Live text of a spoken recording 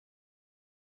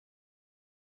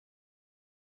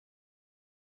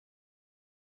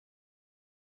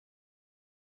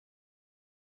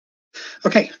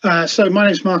Okay, so my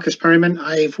name is Marcus Perryman.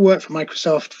 I've worked for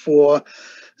Microsoft for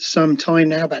some time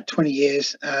now, about 20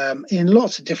 years, in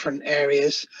lots of different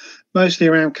areas, mostly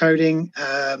around coding.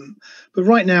 But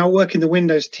right now, I work in the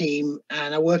Windows team,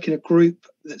 and I work in a group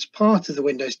that's part of the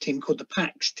Windows team called the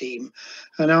PAX team.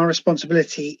 And our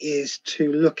responsibility is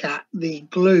to look at the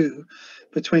glue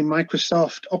between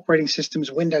Microsoft operating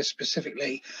systems, Windows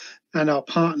specifically, and our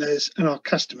partners and our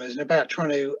customers, and about trying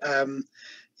to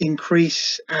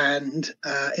increase and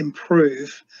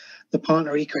improve the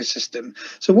partner ecosystem.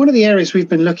 So one of the areas we've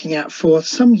been looking at for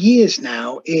some years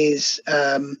now is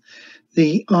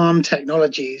the ARM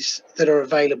technologies that are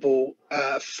available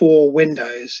for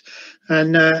Windows.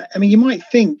 And I mean, you might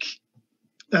think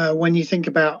when you think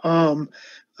about ARM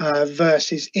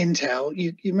versus Intel,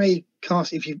 you may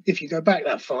cast, if you go back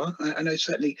that far. I know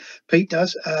certainly Pete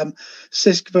does.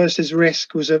 CISC versus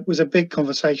RISC was a big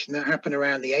conversation that happened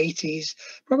around the 80s,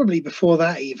 probably before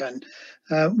that even,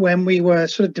 when we were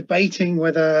sort of debating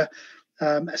whether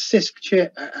a CISC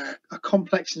chip, a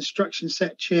complex instruction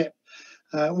set chip,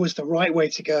 was the right way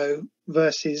to go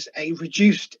versus a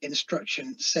reduced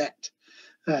instruction set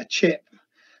chip.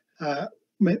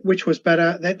 Which was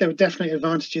better. There were definitely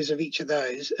advantages of each of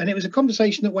those, and it was a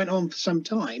conversation that went on for some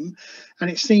time.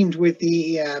 And it seemed with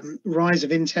the rise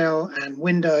of Intel and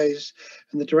Windows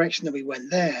and the direction that we went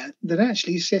there, that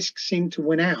actually CISC seemed to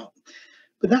win out.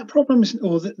 But that problem,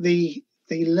 or the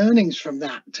learnings from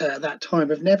that time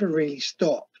have never really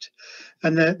stopped,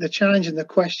 and the challenge and the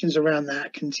questions around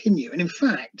that continue. And in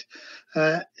fact,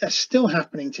 are still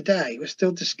happening today. We're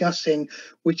still discussing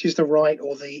which is the right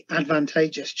or the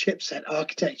advantageous chipset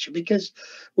architecture, because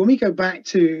when we go back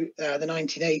to the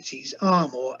 1980s,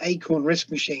 ARM or Acorn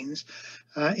RISC machines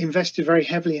invested very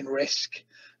heavily in RISC,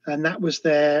 and that was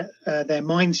their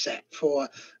mindset for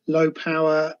low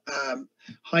power,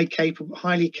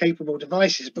 highly capable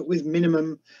devices, but with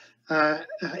minimum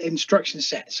instruction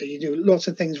set. So you do lots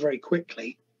of things very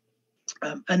quickly.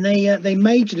 And they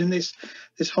majored in this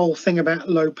whole thing about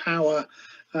low power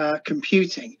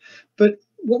computing. But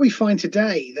what we find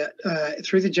today, that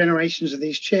through the generations of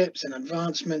these chips and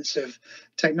advancements of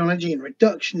technology and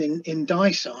reduction in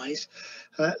die size,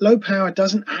 low power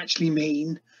doesn't actually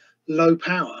mean low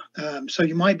power. So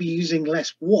you might be using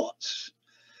less watts,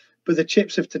 but the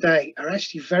chips of today are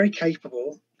actually very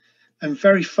capable and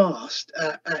very fast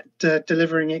at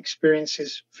delivering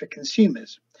experiences for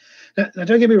consumers. Now,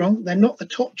 don't get me wrong, they're not the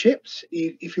top chips.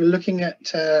 If you're looking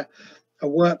at a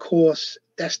workhorse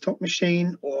desktop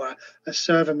machine or a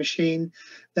server machine,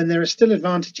 then there are still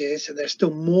advantages, and there's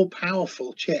still more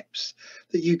powerful chips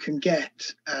that you can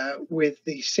get with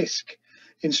the CISC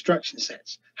instruction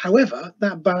sets. However,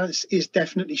 that balance is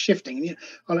definitely shifting.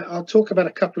 And I'll talk about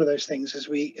a couple of those things as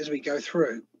we go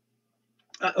through.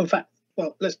 In fact,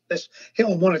 well, let's hit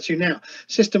on one or two now.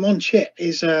 System on chip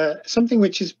is something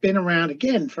which has been around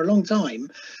again for a long time,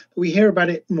 but we hear about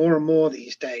it more and more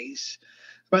these days,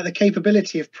 about the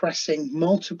capability of pressing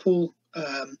multiple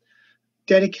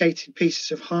dedicated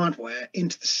pieces of hardware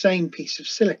into the same piece of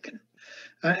silicon.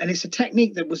 And it's a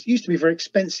technique that used to be very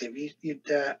expensive. You'd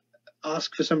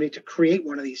ask for somebody to create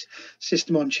one of these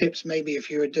system on chips, maybe if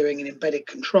you were doing an embedded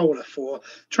controller for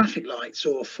traffic lights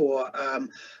or for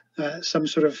some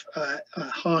sort of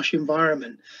harsh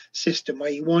environment system, where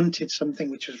you wanted something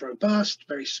which was robust,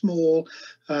 very small,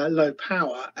 low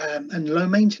power, and low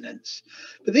maintenance.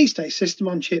 But these days, system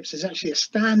on chips is actually a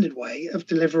standard way of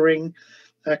delivering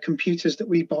computers that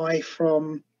we buy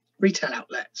from retail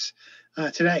outlets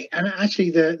today. And actually,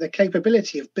 the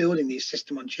capability of building these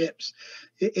system on chips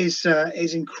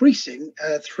is increasing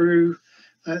through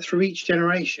each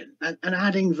generation, and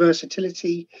adding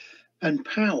versatility and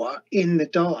power in the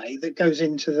die that goes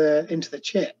into the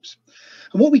chips.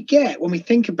 And what we get when we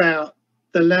think about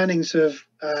the learnings of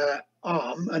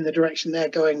ARM and the direction they're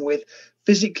going with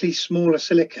physically smaller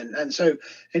silicon, and so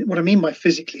what I mean by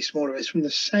physically smaller is from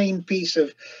the same piece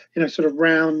of sort of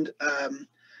round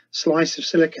slice of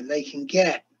silicon, they can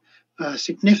get a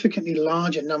significantly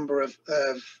larger number of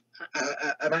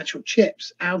actual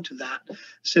chips out of that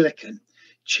silicon.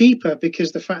 Cheaper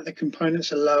because the fact that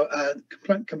components are low,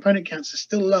 component counts are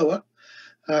still lower,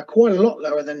 quite a lot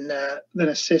lower than a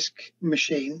CISC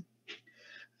machine,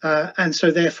 and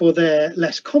so therefore they're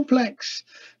less complex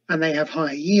and they have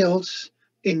higher yields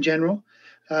in general,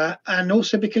 and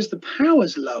also because the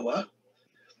power's lower,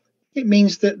 it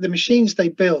means that the machines they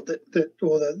build,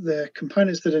 or the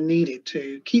components that are needed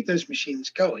to keep those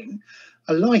machines going,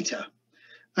 are lighter,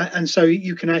 and so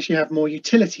you can actually have more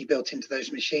utility built into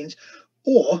those machines,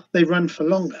 or they run for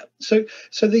longer. So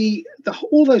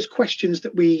all those questions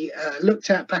that we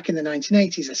looked at back in the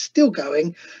 1980s are still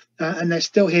going, and they're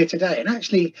still here today. And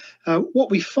actually, what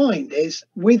we find is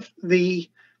with the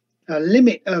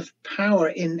limit of power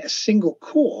in a single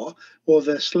core, or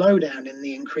the slowdown in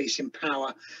the increase in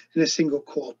power in a single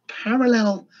core,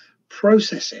 parallel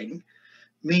processing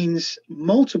means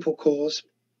multiple cores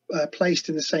placed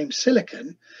in the same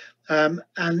silicon.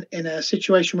 And in a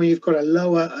situation where you've got a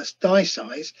lower die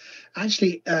size,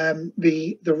 actually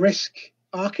the RISC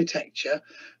architecture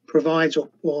provides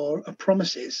or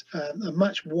promises a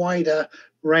much wider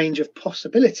range of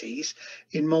possibilities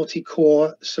in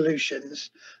multi-core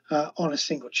solutions on a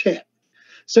single chip.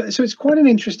 So it's quite an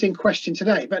interesting question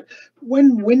today. But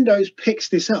when Windows picks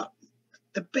this up,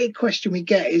 the big question we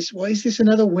get is, well, is this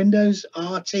another Windows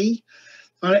RT?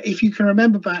 If you can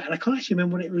remember back, and I can't actually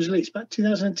remember when it was released, about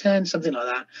 2010, something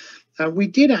like that.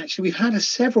 We've had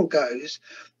several goes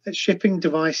at shipping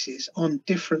devices on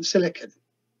different silicon.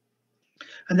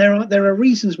 And there are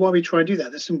reasons why we try and do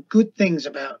that. There's some good things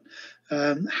about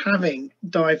having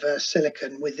diverse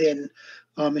silicon within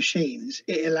our machines.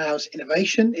 It allows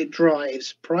innovation, it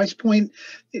drives price point,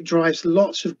 it drives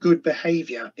lots of good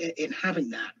behavior in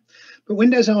having that. But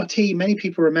Windows RT, many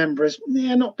people remember as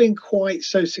not being quite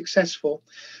so successful.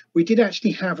 We did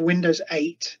actually have Windows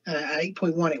 8,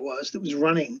 8.1 it was, that was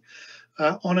running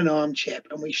on an ARM chip,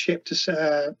 and we shipped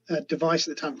a device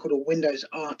at the time called a Windows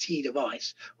RT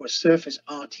device, or a Surface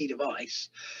RT device.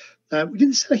 We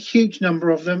didn't sell a huge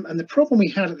number of them, and the problem we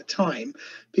had at the time,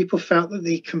 people felt that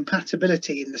the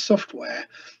compatibility in the software,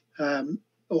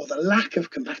 or the lack of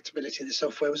compatibility in the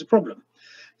software, was a problem,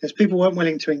 because people weren't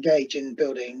willing to engage in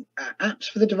building apps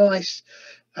for the device,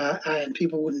 and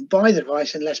people wouldn't buy the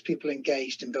device unless people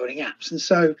engaged in building apps. And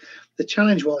so the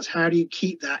challenge was, how do you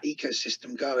keep that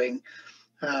ecosystem going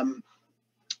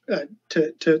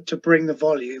to bring the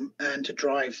volume and to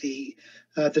drive the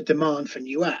demand for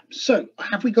new apps? So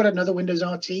have we got another Windows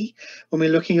RT when we're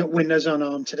looking at Windows on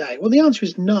ARM today? Well, the answer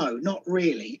is no, not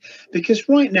really, because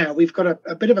right now we've got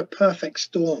a bit of a perfect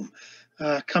storm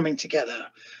coming together.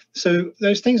 So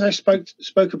those things I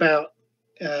spoke about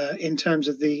in terms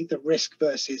of the RISC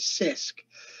versus CISC,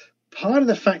 part of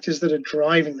the factors that are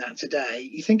driving that today,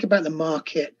 you think about the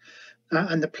market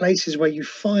and the places where you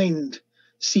find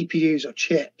CPUs or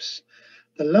chips.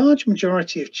 The large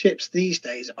majority of chips these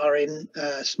days are in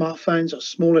smartphones or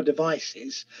smaller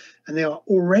devices, and they are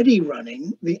already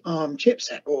running the ARM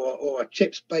chipset or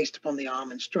chips based upon the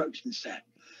ARM instruction set.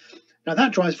 Now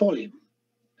that drives volume.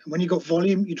 And when you've got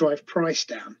volume, you drive price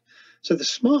down. So the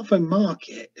smartphone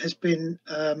market has been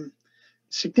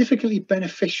significantly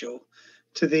beneficial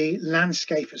to the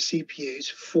landscape of CPUs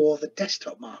for the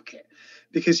desktop market,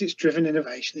 because it's driven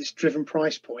innovation, it's driven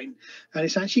price point, and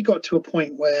it's actually got to a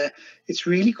point where it's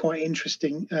really quite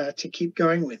interesting to keep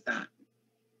going with that.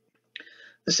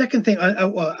 The second thing,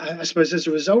 I suppose, as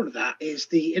a result of that, is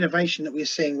the innovation that we're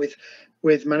seeing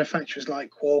with manufacturers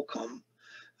like Qualcomm.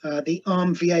 The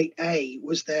ARM v8A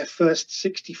was their first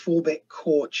 64-bit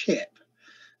core chip.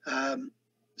 The ARM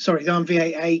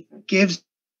v8A gives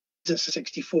us a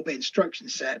 64-bit instruction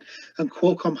set, and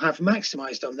Qualcomm have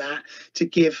maximized on that to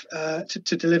give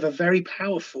to deliver very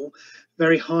powerful,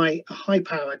 very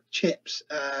high-powered chips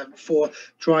for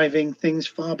driving things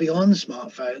far beyond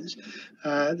smartphones,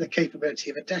 the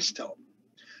capability of a desktop.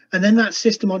 And then that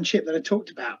system on chip that I talked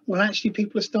about, well, actually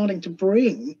people are starting to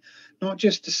bring not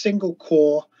just a single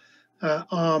core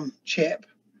ARM chip,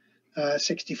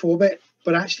 64-bit,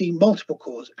 but actually multiple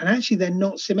cores. And actually they're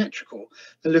not symmetrical.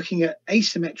 They're looking at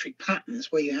asymmetric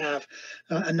patterns where you have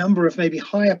a number of maybe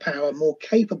higher power, more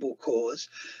capable cores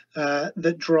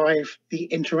that drive the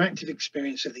interactive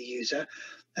experience of the user.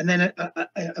 And then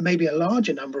maybe a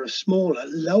larger number of smaller,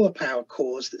 lower power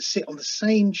cores that sit on the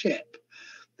same chip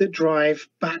that drive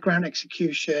background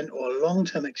execution or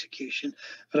long-term execution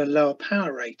at a lower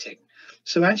power rating.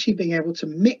 So actually being able to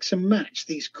mix and match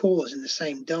these cores in the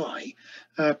same die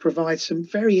provides some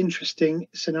very interesting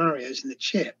scenarios in the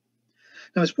chip.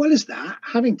 Now, as well as that,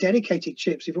 having dedicated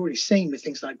chips, you've already seen with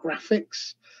things like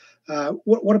graphics.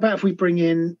 What about if we bring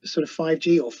in sort of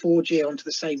 5G or 4G onto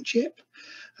the same chip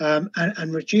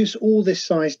and reduce all this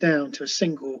size down to a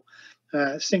single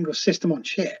system on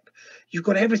chip? You've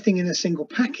got everything in a single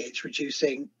package,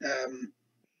 reducing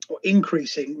or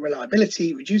increasing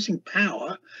reliability, reducing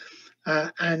power,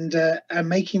 and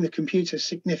making the computer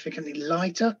significantly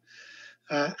lighter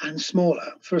and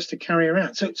smaller for us to carry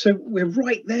around. So we're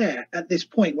right there at this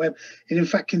point where, in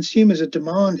fact, consumers are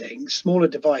demanding smaller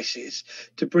devices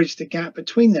to bridge the gap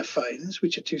between their phones,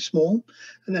 which are too small,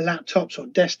 and their laptops or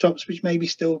desktops, which may be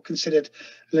still considered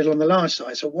a little on the large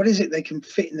side. So what is it they can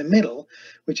fit in the middle,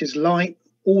 which is light,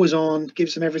 always on,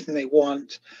 gives them everything they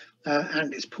want,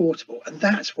 and it's portable. And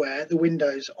that's where the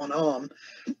Windows on ARM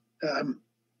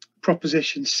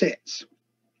proposition sits.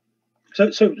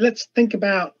 So let's think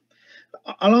about,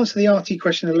 I'll answer the RT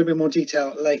question in a little bit more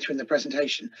detail later in the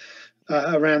presentation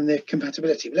around the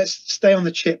compatibility. But let's stay on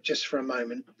the chip just for a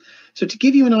moment. So to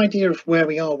give you an idea of where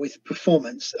we are with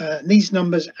performance, these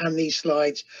numbers and these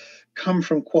slides come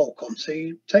from Qualcomm. So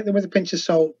you take them with a pinch of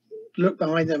salt, look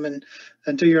behind them and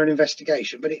do your own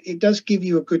investigation. But it does give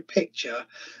you a good picture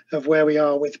of where we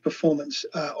are with performance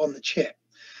on the chip.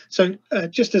 So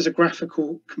just as a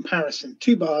graphical comparison,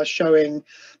 two bars showing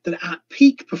that at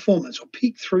peak performance or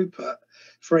peak throughput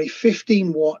for a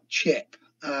 15-watt chip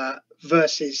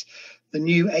versus the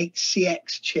new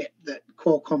 8CX chip that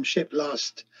Qualcomm shipped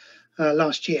last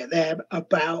year, they're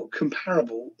about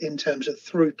comparable in terms of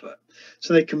throughput.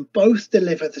 So they can both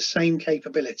deliver the same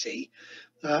capability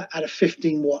at a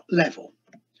 15-watt level.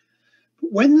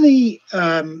 When the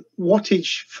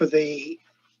wattage for the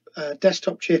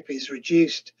desktop chip is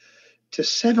reduced to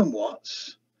 7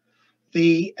 watts,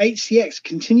 the 8CX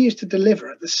continues to deliver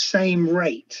at the same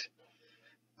rate,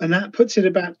 and that puts it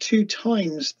about 2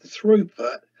 times the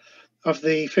throughput of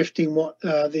the 15-watt,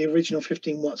 the original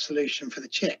 15-watt solution for the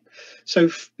chip. So,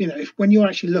 when you're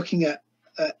actually looking at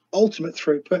ultimate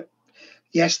throughput,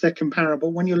 yes, they're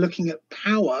comparable. When you're looking at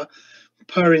power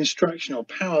per instruction or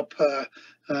power per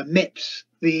MIPS,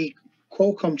 the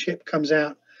Qualcomm chip comes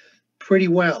out pretty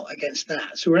well against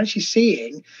that. So we're actually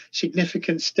seeing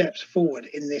significant steps forward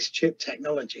in this chip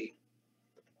technology.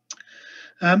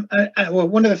 Well,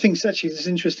 one of the things actually that's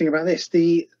interesting about this,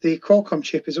 the Qualcomm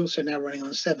chip is also now running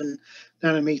on 7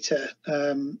 nanometer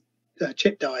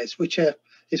chip dies, which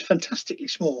is fantastically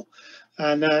small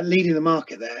and leading the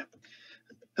market there.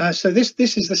 So this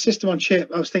is the system on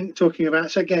chip I was talking about.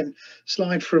 So again,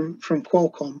 slide from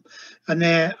Qualcomm, and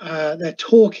they're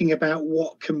talking about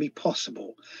what can be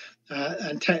possible.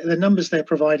 And the numbers they're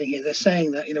providing here, they're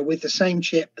saying that with the same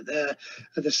chip at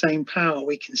the same power,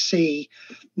 we can see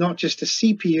not just a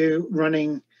CPU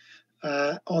running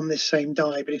on this same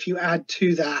die, but if you add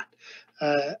to that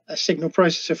a signal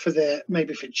processor for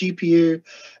maybe for GPU,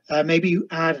 maybe you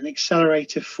add an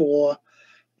accelerator for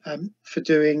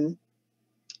doing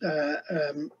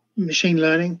machine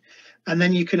learning, and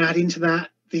then you can add into that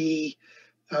the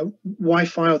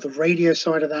Wi-Fi or the radio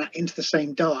side of that into the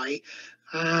same die.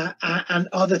 And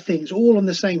other things all on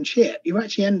the same chip, you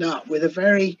actually end up with a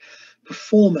very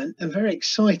performant and very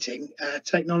exciting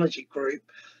technology group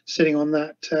sitting on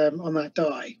that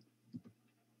die.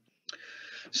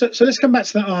 So let's come back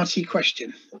to that RT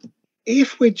question.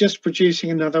 If we're just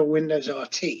producing another Windows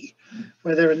RT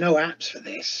where there are no apps for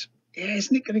this,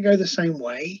 isn't it going to go the same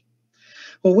way?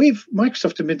 Well,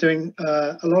 Microsoft have been doing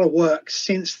a lot of work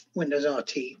since Windows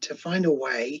RT to find a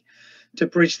way to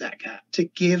bridge that gap, to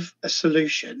give a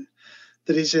solution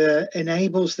that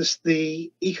enables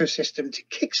the ecosystem to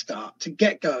kickstart, to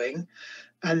get going,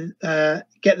 and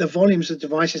get the volumes of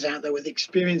devices out there with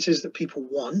experiences that people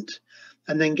want,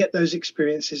 and then get those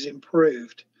experiences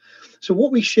improved. So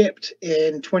what we shipped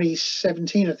in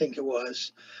 2017, I think it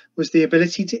was the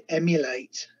ability to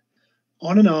emulate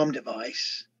on an ARM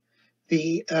device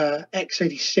the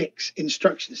x86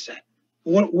 instruction set.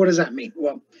 What does that mean?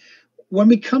 Well, when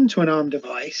we come to an ARM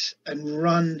device and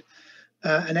run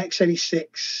an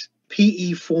x86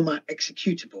 PE format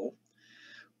executable,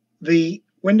 the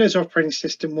Windows operating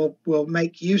system will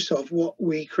make use of what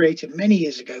we created many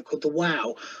years ago called the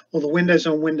WOW, or the Windows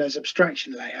on Windows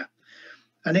abstraction layer.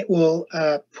 And it will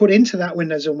put into that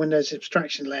Windows on Windows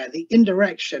abstraction layer the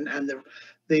indirection and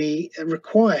the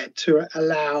required to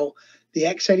allow the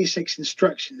x86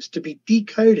 instructions to be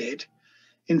decoded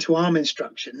into ARM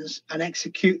instructions and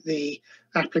execute the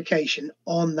application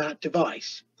on that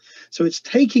device. So it's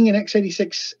taking an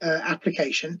x86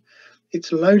 application,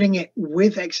 it's loading it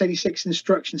with x86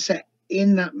 instruction set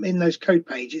in those code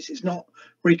pages. It's not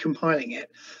recompiling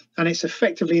it, and it's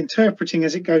effectively interpreting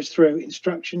as it goes through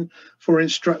instruction for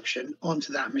instruction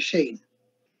onto that machine.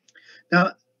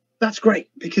 Now, that's great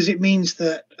because it means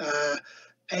that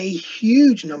a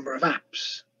huge number of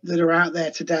apps that are out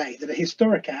there today, that are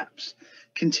historic apps,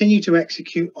 continue to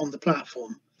execute on the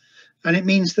platform. And it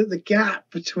means that the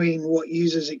gap between what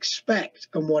users expect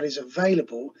and what is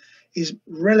available is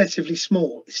relatively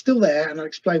small. It's still there, and I'll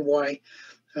explain why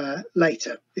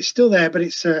later. It's still there, but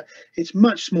it's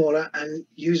much smaller, and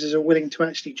users are willing to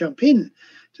actually jump in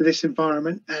to this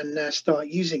environment and start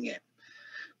using it.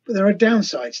 But there are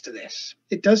downsides to this.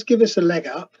 It does give us a leg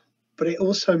up, but it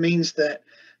also means that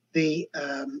the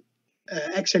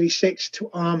x86 to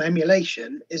ARM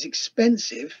emulation is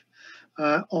expensive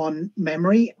on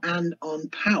memory and on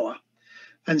power.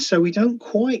 And so we don't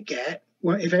quite get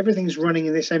if everything's running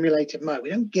in this emulated mode, we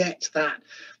don't get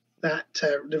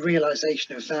the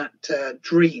realization of that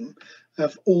dream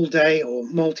of all day or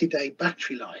multi-day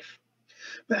battery life.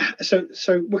 But so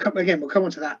we'll come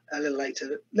on to that a little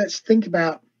later. Let's think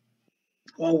about,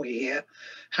 while we're here,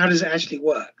 how does it actually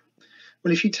work?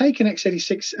 Well, if you take an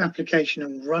x86 application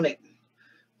and run it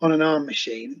on an ARM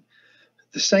machine,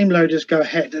 the same loaders go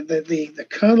ahead. The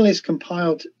kernel is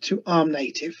compiled to ARM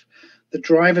native. The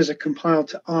drivers are compiled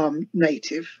to ARM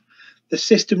native. The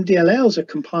system DLLs are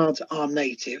compiled to ARM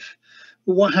native.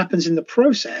 But what happens in the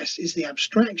process is the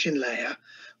abstraction layer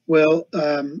will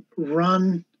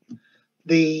run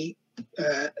the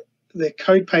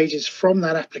code pages from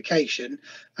that application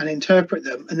and interpret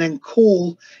them, and then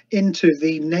call into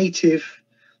the native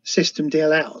system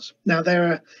DLLs. Now,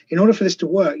 in order for this to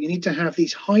work, you need to have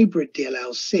these hybrid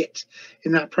DLLs sit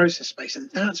in that process space,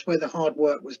 and that's where the hard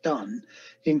work was done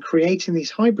in creating these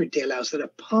hybrid DLLs that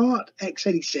are part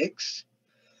x86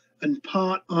 and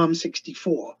part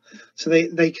ARM64. So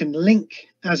they can link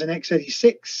as an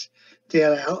x86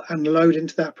 DLL and load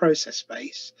into that process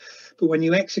space. But when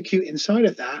you execute inside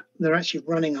of that, they're actually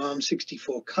running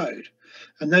ARM64 code.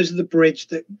 And those are the bridge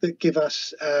that give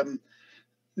us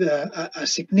a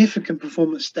significant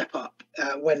performance step up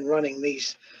when running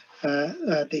these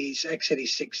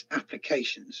x86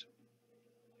 applications.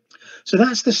 So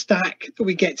that's the stack that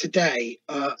we get today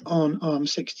on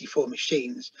ARM64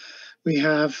 machines. We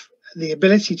have the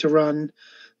ability to run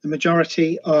the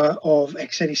majority of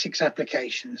x86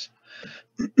 applications.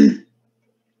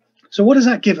 So what does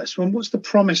that give us? Well, what's the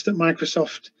promise that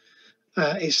Microsoft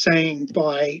is saying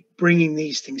by bringing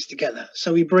these things together?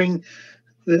 So we bring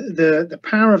the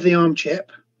power of the ARM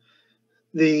chip,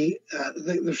 the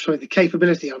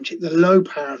capability of the ARM chip, the low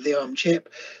power of the ARM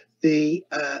chip, the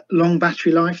long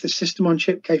battery life, the system on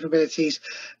chip capabilities,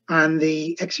 and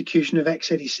the execution of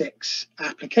x86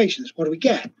 applications. What do we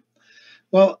get?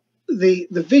 Well, the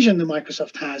vision that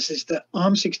Microsoft has is that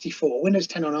ARM64, Windows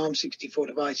 10 on ARM64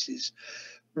 devices,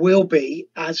 will be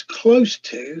as close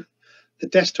to the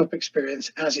desktop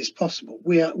experience as is possible.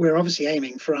 We're obviously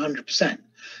aiming for 100%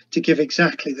 to give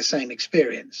exactly the same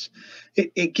experience.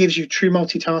 It gives you true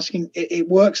multitasking. It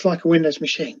works like a Windows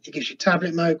machine. It gives you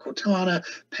tablet mode, Cortana,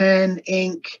 pen,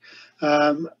 ink,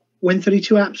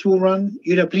 Win32 apps will run,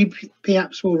 UWP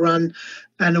apps will run,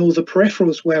 and all the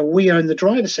peripherals where we own the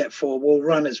driver set for will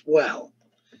run as well.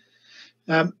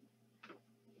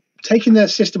 Taking the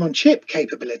system on chip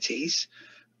capabilities,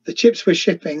 the chips we're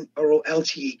shipping are all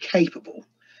LTE capable.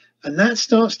 And that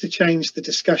starts to change the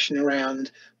discussion around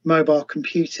mobile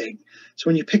computing. So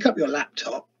when you pick up your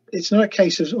laptop, it's not a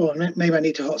case of, oh, maybe I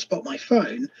need to hotspot my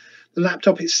phone. The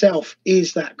laptop itself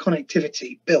is that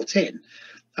connectivity built in.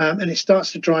 And it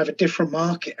starts to drive a different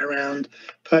market around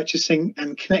purchasing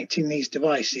and connecting these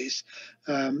devices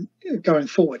going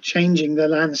forward, changing the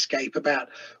landscape about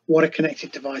what a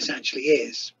connected device actually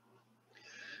is.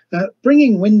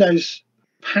 Bringing Windows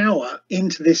power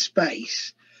into this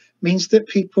space means that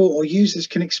people or users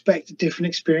can expect a different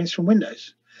experience from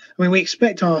Windows. I mean, we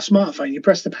expect our smartphone, you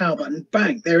press the power button,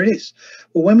 bang, there it is.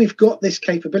 Well, when we've got this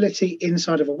capability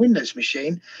inside of a Windows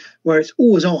machine where it's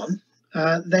always on,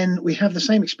 then we have the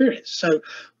same experience. So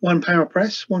one power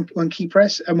press, one key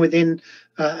press, and within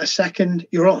a second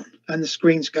you're on and the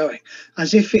screen's going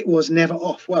as if it was never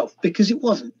off. Well, because it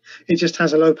wasn't. It just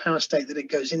has a low power state that it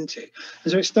goes into.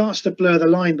 And so it starts to blur the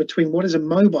line between what is a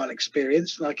mobile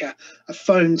experience, like a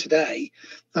phone today,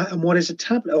 and what is a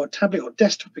tablet or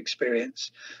desktop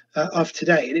experience of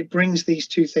today. And it brings these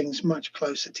two things much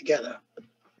closer together.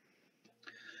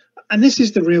 And this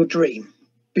is the real dream.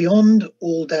 Beyond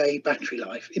all-day battery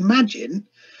life. Imagine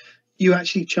you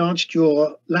actually charged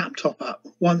your laptop up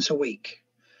once a week,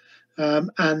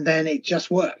 and then it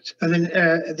just worked. And then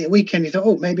at the weekend you thought,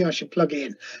 oh, maybe I should plug it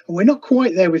in. And we're not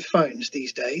quite there with phones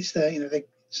these days.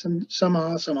 Some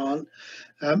are, some aren't,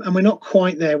 and we're not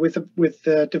quite there with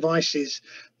the devices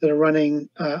that are running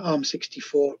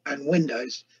ARM64 and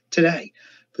Windows today.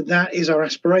 But that is our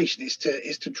aspiration: is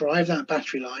to drive that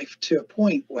battery life to a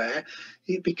point where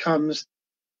it becomes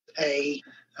a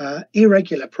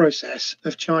irregular process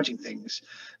of charging things,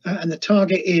 and the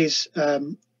target is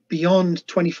beyond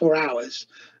 24 hours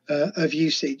of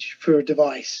usage for a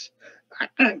device,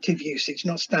 active usage,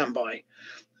 not standby,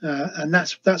 and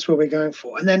that's what we're going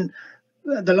for. And then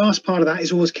the last part of that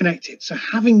is always connected. So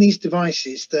having these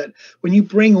devices that, when you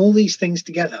bring all these things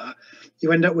together,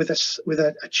 you end up with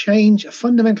a change, a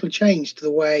fundamental change to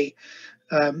the way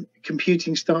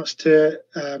computing starts to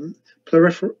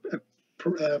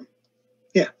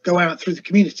go out through the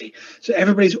community. So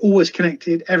everybody's always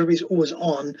connected, everybody's always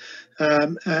on,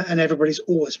 and everybody's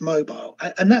always mobile.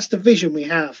 And that's the vision we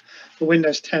have for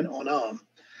Windows 10 on ARM.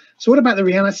 So what about the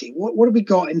reality? What have we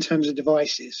got in terms of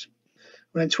devices?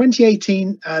 Well, in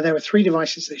 2018, there were 3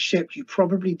 devices that shipped. You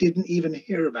probably didn't even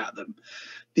hear about them.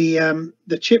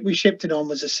 The chip we shipped it on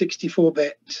was a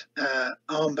 64-bit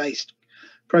ARM-based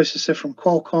processor from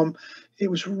Qualcomm. It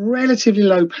was relatively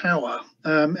low power,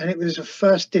 and it was a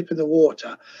first dip in the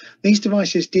water. These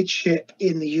devices did ship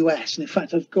in the US, and in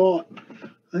fact, I think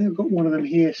I've got one of them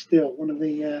here still, one of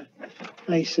the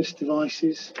Asus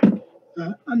devices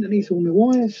underneath all my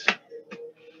wires.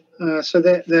 So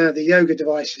the Yoga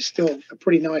device is still a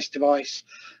pretty nice device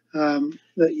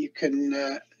that you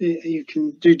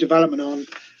can do development on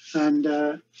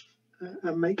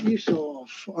and make use of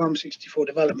ARM64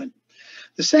 development.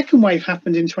 The second wave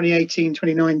happened in 2018,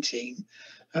 2019.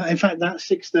 In fact, that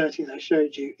 630 that I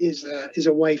showed you is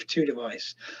a Wave 2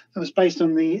 device. That was based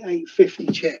on the 850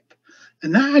 chip.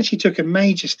 And that actually took a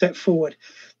major step forward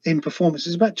in performance.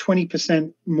 There's about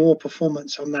 20% more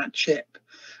performance on that chip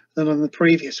than on the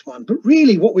previous one. But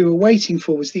really what we were waiting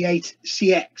for was the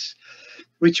 8CX,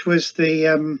 which was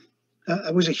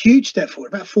was a huge step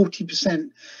forward, about 40%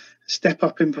 step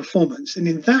up in performance. And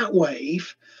in that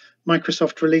wave,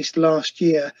 Microsoft released last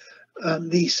year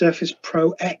the Surface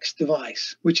Pro X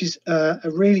device, which is a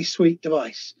really sweet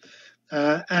device.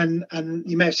 And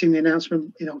you may have seen the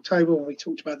announcement in October when we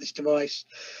talked about this device.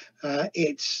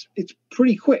 It's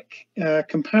pretty quick,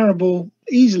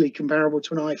 easily comparable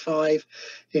to an i5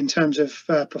 in terms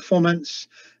of performance.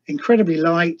 Incredibly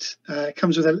light. It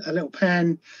comes with a little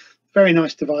pen. Very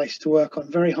nice device to work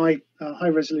on. Very high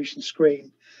resolution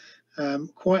screen.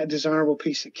 Quite a desirable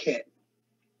piece of kit.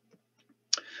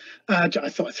 I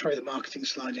thought I'd throw the marketing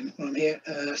slide in while I'm here.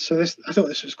 I thought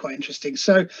this was quite interesting.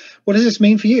 So what does this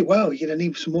mean for you? Well, you're going to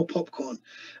need some more popcorn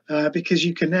because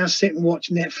you can now sit and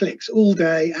watch Netflix all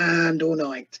day and all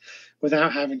night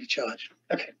without having to charge.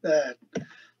 Okay,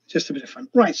 just a bit of fun.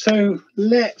 Right, so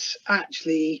let's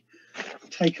actually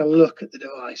take a look at the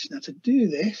device. Now to do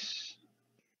this,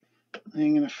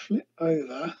 I'm going to flip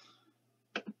over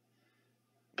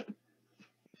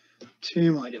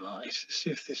to my device, see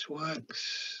if this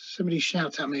works. Somebody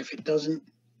shout at me if it doesn't.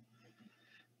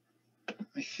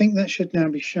 I think that should now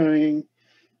be showing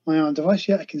my ARM device.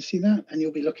 Yeah, I can see that, and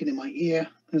you'll be looking in my ear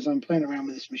as I'm playing around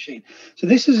with this machine. So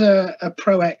this is a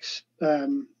Pro X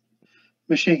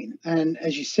machine, and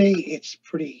as you see, it's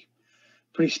pretty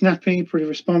snappy, pretty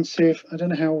responsive. I don't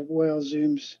know how well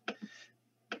Zoom's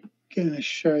going to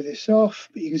show this off,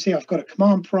 but you can see I've got a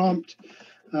command prompt.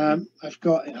 I've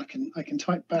got, I can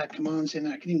type bad commands in.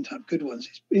 I can even type good ones.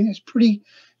 It's pretty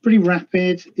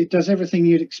rapid. It does everything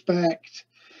you'd expect.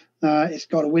 It's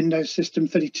got a Windows System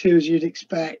 32 as you'd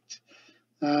expect.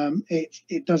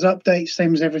 It does updates,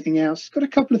 same as everything else. It's got a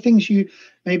couple of things you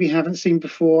maybe haven't seen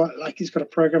before, like it's got a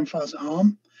program files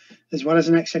ARM, as well as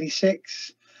an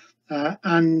x86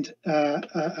 and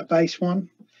a base one.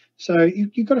 So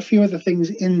you've got a few other things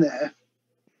in there.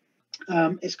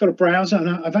 It's got a browser, and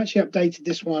I've actually updated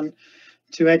this one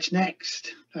to Edge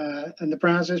Next, and the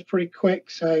browser is pretty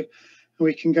quick, so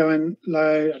we can go and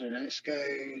load, I don't know, let's go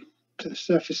to the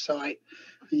Surface site,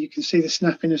 and you can see the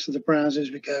snappiness of the browser as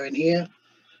we go in here.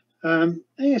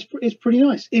 It's pretty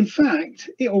nice. In fact,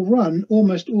 it'll run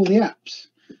almost all the apps.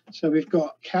 So we've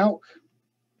got Calc,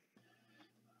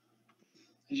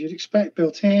 as you'd expect,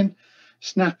 built in.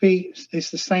 Snappy,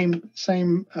 it's the same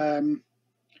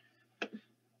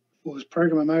was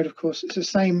programmer mode, of course. It's the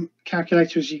same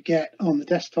calculator as you get on the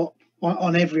desktop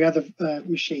on every other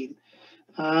machine,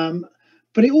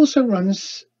 but it also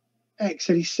runs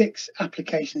x86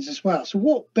 applications as well. So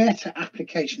what better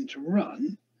application to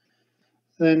run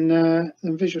than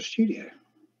Visual Studio?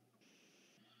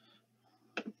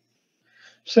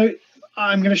 So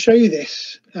I'm going to show you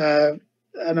this, and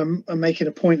I'm making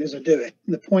a point as I do it.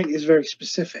 And the point is very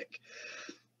specific,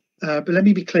 but let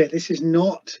me be clear: this is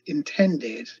not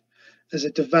intended as a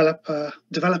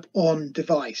develop on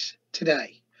device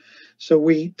today. So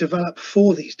we develop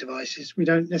for these devices. We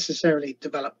don't necessarily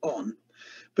develop on,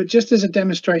 but just as a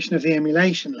demonstration of the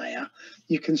emulation layer,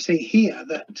 you can see here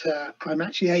that I'm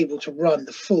actually able to run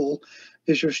the full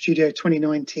Visual Studio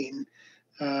 2019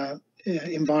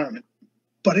 environment,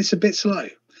 but it's a bit slow,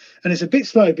 and it's a bit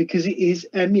slow because it is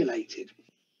emulated.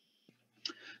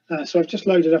 So I've just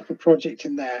loaded up a project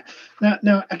in there.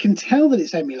 Now I can tell that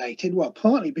it's emulated, well,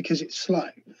 partly because it's slow,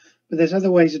 but there's other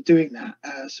ways of doing that.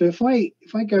 So if I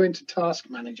go into Task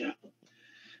Manager,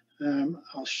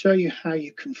 I'll show you how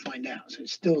you can find out. So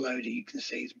it's still loading. You can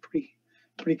see it's pretty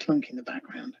clunky in the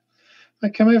background. I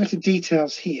come over to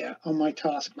details here on my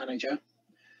task manager,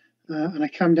 and I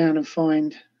come down and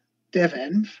find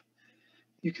devenv.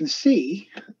 You can see,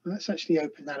 let's actually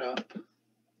open that up.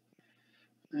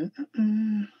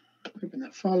 Open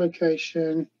that file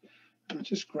location. I'll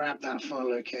just grab that file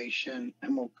location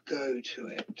and we'll go to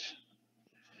it.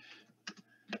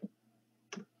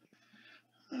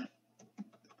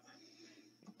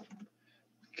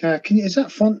 Okay, is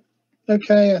that font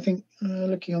okay? I think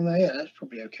looking on there, yeah, that's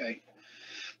probably okay.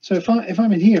 So if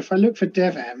I'm in here, if I look for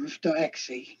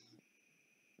devenv.exe,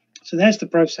 so there's the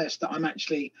process that I'm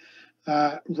actually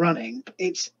running.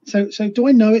 It's so do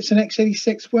I know it's an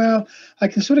x86? Well, I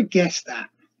can sort of guess that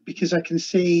because I can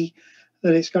see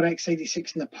that it's got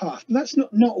x86 in the path. But that's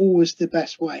not always the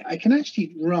best way. I can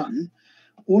actually run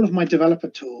all of my developer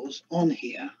tools on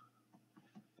here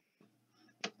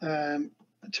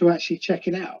to actually check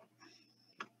it out.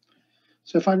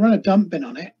 So if I run a dump bin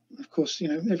on it, of course, you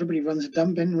know, everybody runs a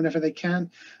dump bin whenever they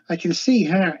can. I can see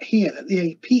here that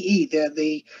the PE,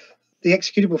 the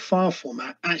executable file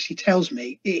format actually tells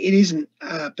me it isn't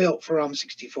built for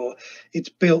ARM64. It's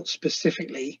built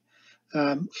specifically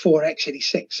for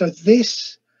x86. So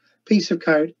this piece of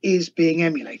code is being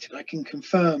emulated. I can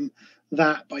confirm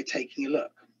that by taking a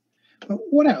look. But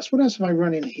what else? What else have I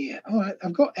run in here? All right,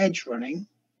 I've got Edge running.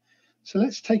 So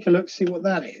let's take a look, see what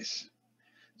that is.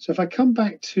 So if I come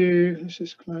back to, let's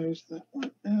just close that one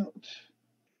out.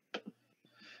 If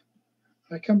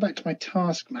I come back to my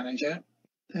task manager,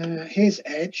 here's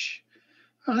Edge.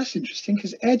 Oh, that's interesting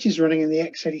because Edge is running in the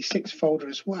x86 folder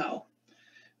as well.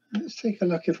 Let's take a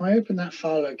look. If I open that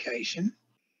file location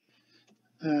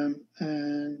and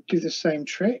do the same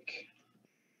trick.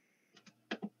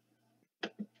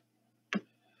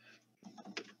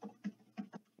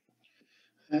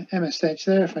 MS Edge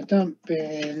there. If I dump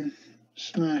in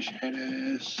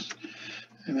 /headers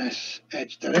ms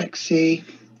edge.exe,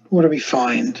 what do we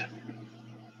find?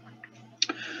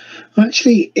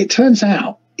 Actually, it turns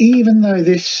out, even though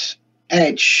this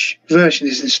Edge version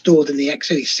is installed in the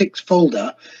x86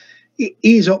 folder, it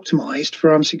is optimized for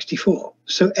ARM64.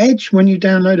 So Edge, when you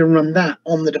download and run that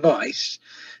on the device,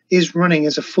 is running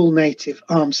as a full native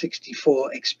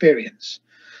ARM64 experience.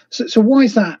 So why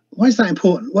is that? Why is that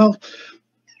important? Well,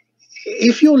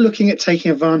 if you're looking at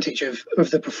taking advantage of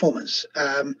the performance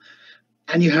and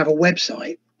you have a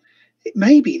website, it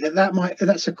may be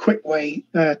that's a quick way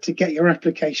to get your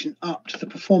application up to the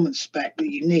performance spec that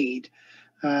you need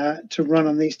to run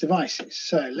on these devices.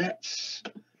 So let's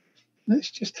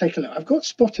just take a look. I've got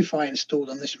Spotify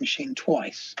installed on this machine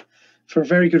twice for a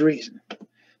very good reason.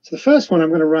 So the first one I'm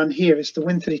going to run here is the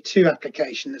Win32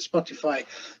 application that Spotify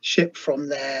shipped from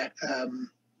their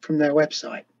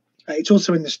website. It's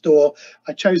also in the store.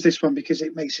 I chose this one because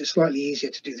it makes it slightly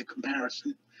easier to do the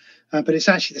comparison, but it's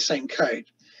actually the same code.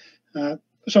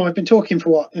 So I've been talking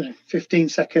for 15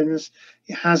 seconds.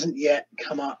 It hasn't yet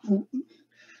come up. And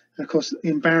of course, the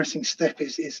embarrassing step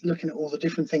is looking at all the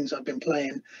different things I've been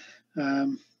playing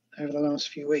over the last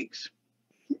few weeks.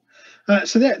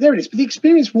 So there it is. But the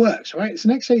experience works, right? It's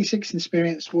an x86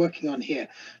 experience working on here.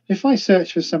 If I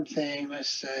search for something, let's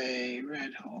say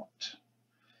Red Hot.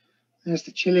 There's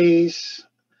the chilies,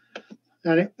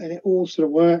 and it all sort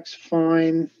of works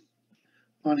fine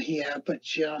on here, but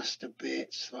just a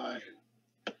bit slow.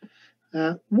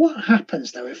 What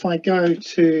happens though if I go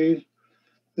to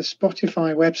the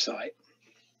Spotify website?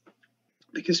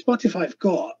 Because Spotify have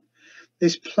got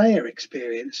this player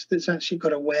experience that's actually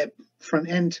got a web front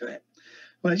end to it.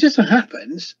 Well, it just so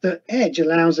happens that Edge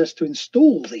allows us to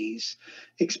install these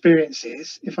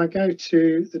experiences. If I go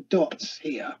to the dots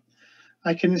here,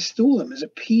 I can install them as a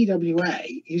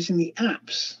PWA using the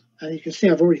apps. And you can see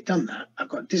I've already done that. I've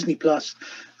got Disney Plus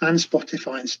and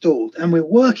Spotify installed. And we're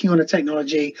working on a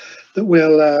technology that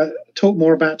we'll talk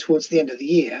more about towards the end of the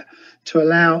year to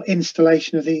allow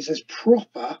installation of these as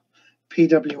proper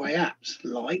PWA apps,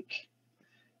 like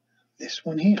this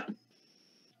one here.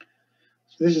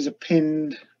 So this is a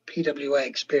pinned PWA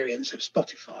experience of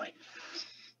Spotify.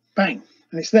 Bang,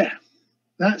 and it's there.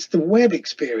 That's the web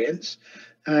experience.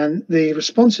 And the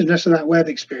responsiveness of that web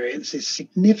experience is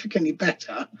significantly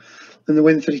better than the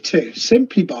Win32,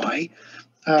 simply by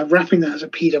wrapping that as a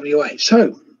PWA.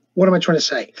 So what am I trying to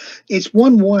say? It's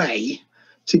one way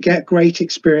to get great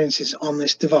experiences on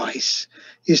this device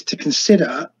is to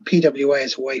consider PWA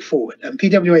as a way forward. And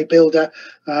PWA Builder,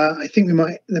 I think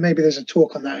maybe there's a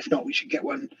talk on that. If not, we should get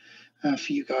one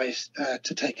for you guys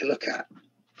to take a look at.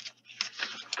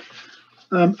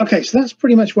 Okay, so that's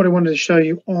pretty much what I wanted to show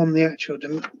you on the actual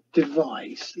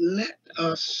device. Let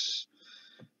us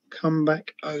come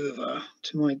back over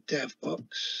to my dev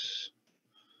box.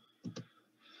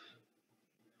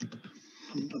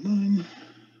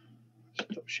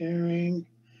 Stop sharing.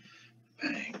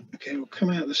 Bang. Okay, we'll come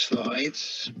out of the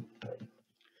slides.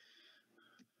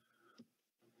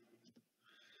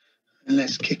 And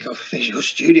let's kick off Visual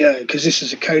Studio because this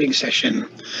is a coding session.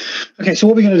 Okay, so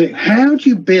what we're going to do, how do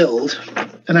you build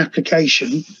an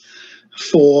application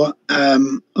for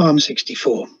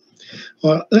ARM64?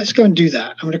 Well, let's go and do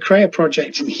that. I'm going to create a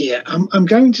project in here. I'm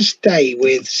going to stay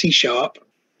with C#,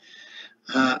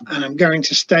 and I'm going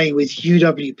to stay with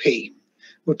UWP.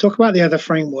 We'll talk about the other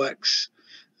frameworks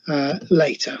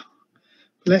later.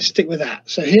 Let's stick with that.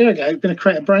 So here I go. I'm going to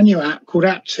create a brand new app called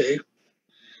App2,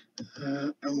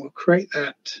 and we'll create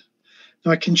that.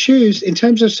 Now I can choose, in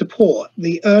terms of support,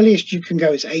 the earliest you can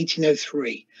go is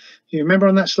 1803. You remember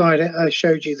on that slide I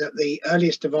showed you that the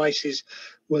earliest devices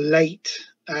were late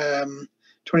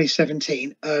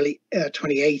 2017, early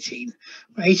 2018.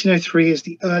 1803 is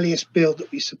the earliest build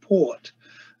that we support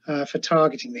for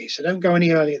targeting these. So don't go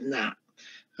any earlier than that.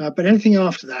 But anything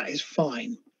after that is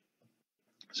fine.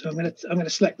 So I'm going to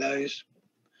select those,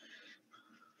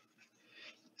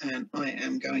 and I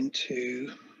am going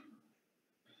to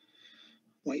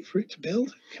wait for it to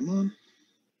build. Come on,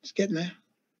 it's getting there.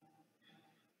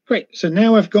 Great. So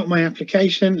now I've got my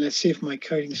application. Let's see if my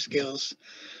coding skills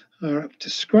are up to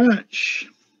scratch.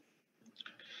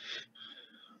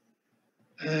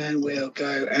 And we'll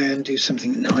go and do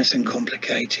something nice and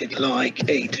complicated like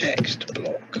a text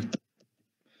block.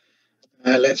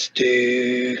 Let's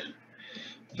do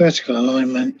vertical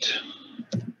alignment.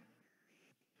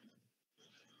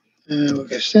 We'll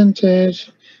go centered.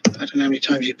 I don't know how many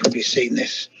times you've probably seen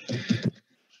this.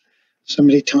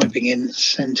 Somebody typing in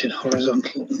centered,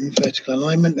 horizontal and vertical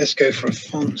alignment. Let's go for a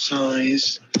font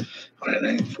size, I don't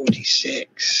know,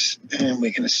 46. And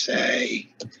we're going to say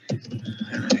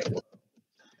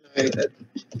 .NET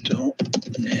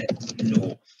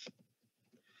North.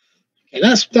 Okay,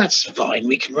 that's fine.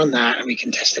 We can run that and we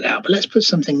can test it out. But let's put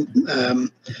something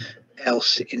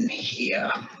else in here.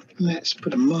 Let's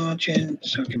put a margin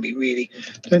so it can be really.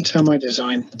 Don't tell my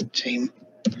design team,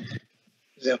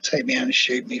 they'll take me out and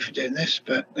shoot me for doing this.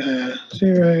 But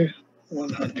 0,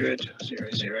 100,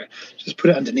 0, 0. Just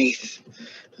put it underneath.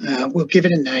 We'll give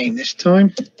it a name this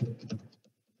time. And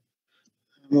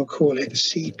we'll call it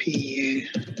CPU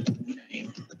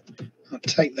name. I'll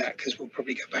take that because we'll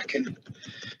probably go back and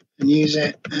use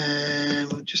it,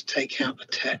 and we'll just take out the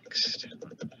text.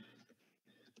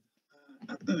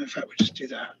 In fact, we'll just do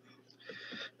that.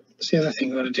 That's the other thing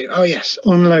we want to do. Oh yes,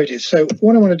 unloaded. So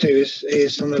what I want to do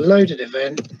is on the loaded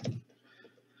event,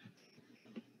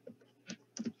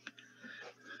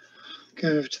 go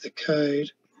over to the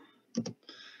code,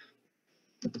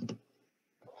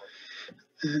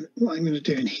 and what I'm going to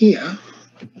do in here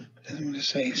is I'm going to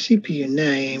say CPU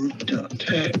name dot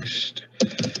text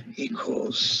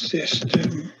equals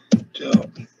system dot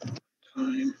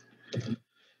time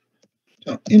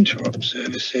dot interrupt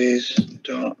services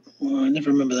dot, well, I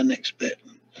never remember the next bit,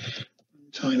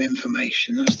 time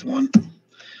information, that's the one,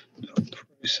 dot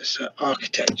processor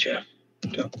architecture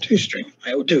dot toString.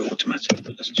 It will do it automatically,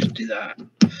 but let's just do that.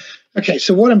 Okay,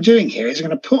 so what I'm doing here is I'm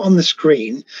going to put on the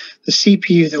screen the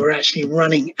CPU that we're actually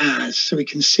running as, so we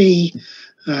can see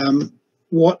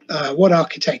what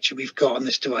architecture we've got on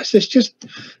this device. Let's just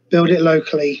build it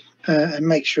locally and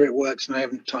make sure it works and I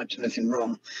haven't typed anything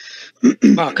wrong.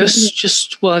 Marcus,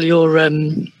 just while you're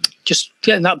just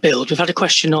getting that build, we've had a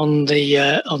question on the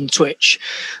on Twitch,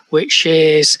 which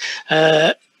is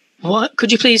what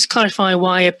could you please clarify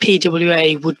why a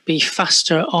PWA would be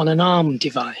faster on an ARM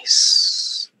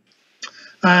device?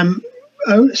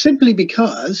 Simply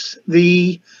because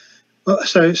the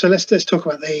so let's talk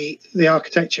about the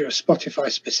architecture of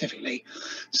Spotify specifically.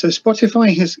 So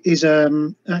Spotify is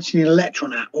actually an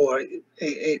Electron app, or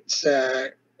it's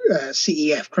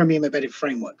CEF, Chromium Embedded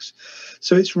Frameworks.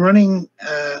 So it's running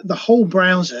the whole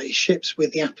browser. It ships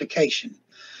with the application.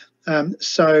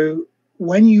 So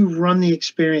when you run the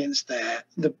experience there,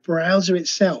 the browser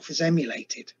itself is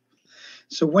emulated.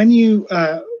 So when you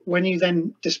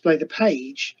then display the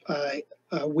page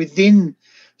within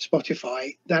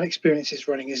Spotify, that experience is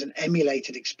running as an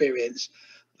emulated experience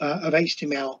of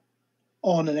HTML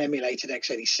on an emulated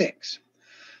x86.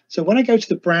 So when I go to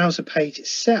the browser page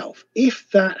itself,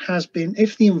 if the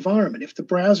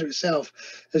browser itself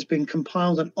has been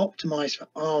compiled and optimized for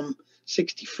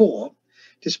ARM64,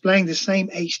 displaying the same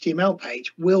HTML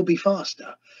page will be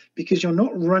faster, because you're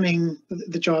not running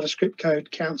the JavaScript code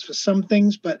counts for some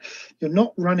things, but you're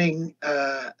not running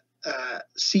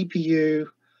CPU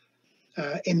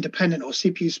independent or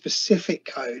CPU specific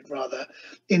code rather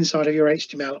inside of your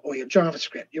HTML or your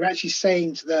JavaScript. You're actually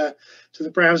saying to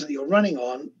the browser that you're running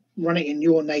on, run it in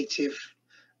your native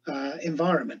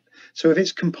environment. So if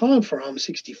it's compiled for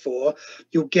ARM64,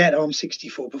 you'll get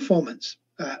ARM64 performance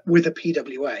with a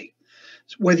PWA.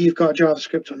 So whether you've got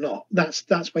JavaScript or not,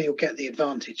 that's where you'll get the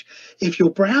advantage. If your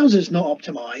browser's not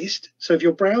optimized, so if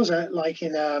your browser, like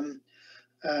in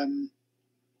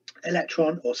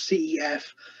Electron or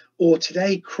CEF, or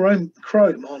today Chrome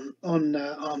on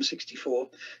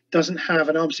ARM64 doesn't have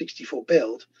an ARM64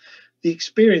 build, the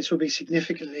experience will be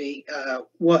significantly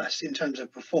worse in terms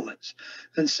of performance.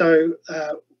 And so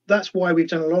that's why we've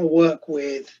done a lot of work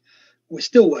with, we're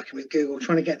still working with Google,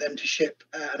 trying to get them to ship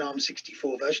an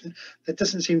ARM64 version. There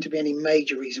doesn't seem to be any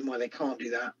major reason why they can't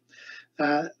do that.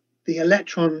 The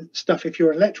Electron stuff, if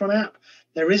you're an Electron app,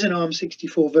 there is an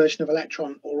ARM64 version of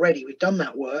Electron already. We've done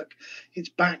that work. It's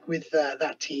back with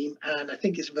that team, and I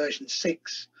think it's version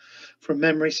 6 from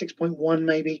memory, 6.1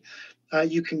 maybe.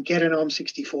 You can get an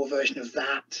ARM64 version of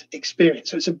that experience.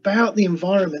 So it's about the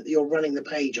environment that you're running the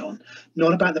page on,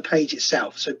 not about the page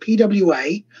itself. So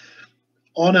PWA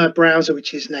on a browser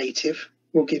which is native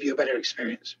will give you a better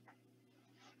experience.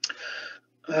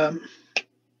 By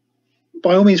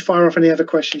all means, fire off any other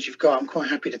questions you've got. I'm quite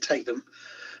happy to take them.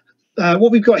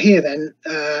 What we've got here then,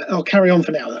 I'll carry on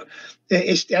for now though.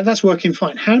 That's working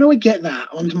fine. How do I get that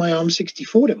onto my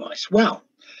ARM64 device? Well,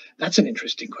 that's an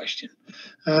interesting question.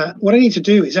 What I need to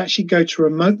do is actually go to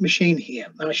remote machine here.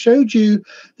 Now, I showed you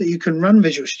that you can run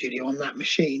Visual Studio on that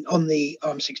machine, on the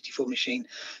ARM64 machine,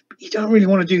 but you don't really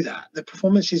want to do that. The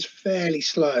performance is fairly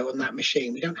slow on that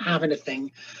machine. We don't have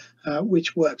anything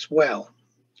which works well.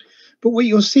 But what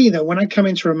you'll see though, when I come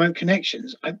into remote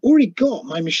connections, I've already got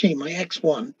my machine, my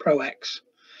X1 Pro X,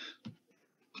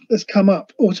 that's come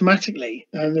up automatically.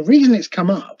 And the reason it's come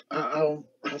up, I'll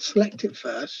select it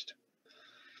first.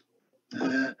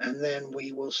 And then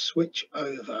we will switch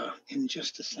over in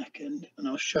just a second, and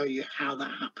I'll show you how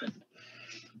that happened.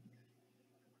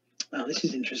 Now, this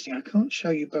is interesting. I can't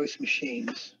show you both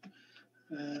machines.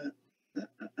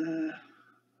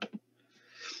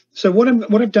 So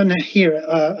what I've done here,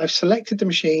 I've selected the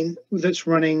machine that's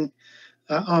running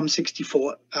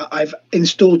ARM64.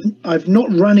 I'm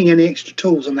not running any extra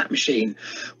tools on that machine.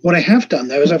 What I have done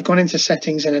though is I've gone into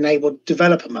settings and enabled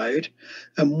developer mode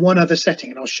and one other setting,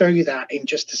 and I'll show you that in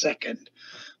just a second.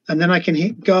 And then I can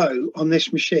hit go on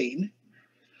this machine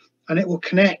and it will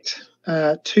connect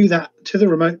to the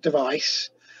remote device,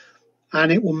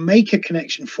 and it will make a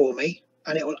connection for me,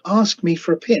 and it will ask me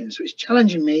for a pin. So it's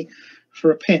challenging me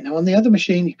for a pin. Now on the other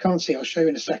machine, you can't see, I'll show you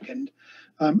in a second.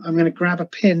 I'm going to grab a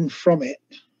pin from it.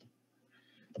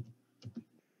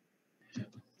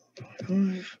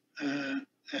 And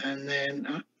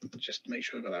then just to make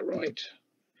sure I got that right.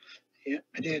 Yeah,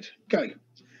 I did. Go.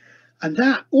 And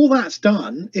all that's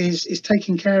done is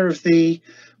taking care of the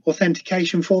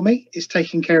authentication for me. It's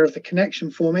taking care of the connection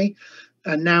for me,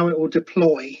 and now it will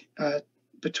deploy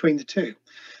between the two.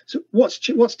 So what's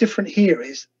different here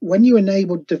is when you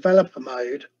enable developer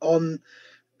mode on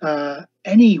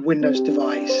any Windows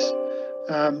device,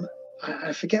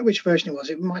 I forget which version it was.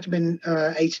 It might have been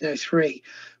 1803.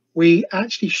 We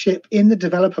actually ship in the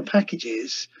developer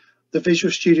packages the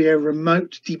Visual Studio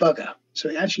Remote Debugger. So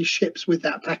it actually ships with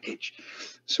that package.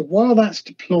 So while that's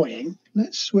deploying,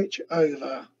 let's switch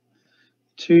over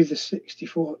to the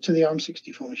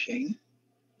ARM64 machine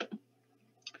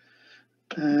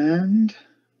and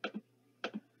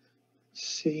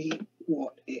see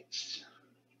what it's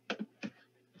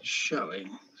showing.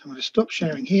 So I'm going to stop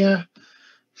sharing here,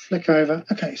 flick over.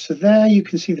 Okay, so there you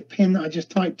can see the pin that I just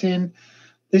typed in.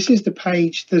 This is the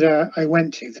page that I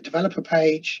went to, the developer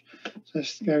page. So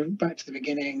let's go back to the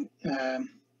beginning.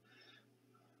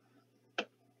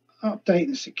 Update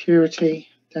and security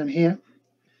down here.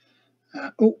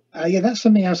 Yeah, that's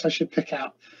something else I should pick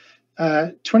out.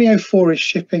 2004 is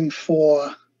shipping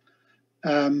for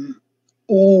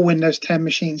all Windows 10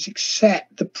 machines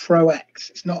except the Pro X.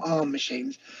 It's not ARM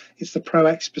machines, it's the Pro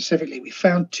X specifically. We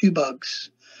found 2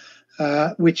 bugs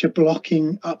which are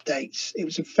blocking updates. It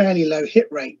was a fairly low hit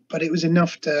rate, but it was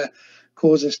enough to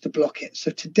cause us to block it.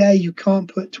 So today you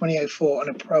can't put 2004 on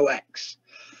a Pro X.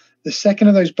 The second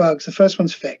of those bugs, the first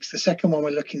one's fixed. The second one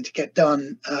we're looking to get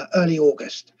done early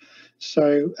August.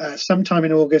 So sometime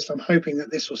in August, I'm hoping that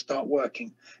this will start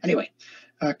working. Anyway,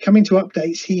 coming to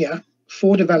updates here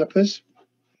for developers,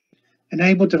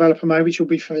 enable developer mode, which you'll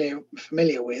be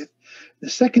familiar with. The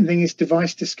second thing is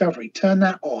device discovery. Turn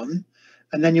that on,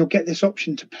 and then you'll get this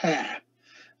option to pair.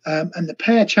 And the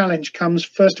pair challenge comes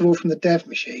first of all from the dev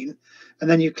machine, and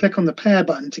then you click on the pair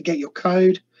button to get your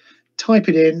code, type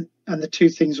it in, and the two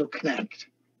things will connect.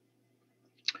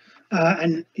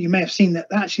 And you may have seen that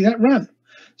that ran.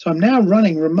 So I'm now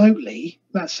running remotely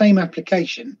that same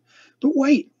application, but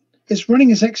wait, it's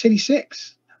running as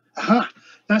x86. Aha,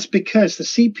 that's because the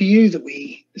CPU that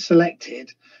we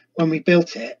selected when we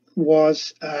built it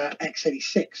was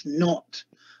x86, not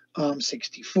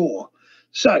ARM64.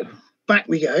 So back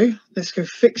we go. Let's go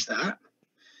fix that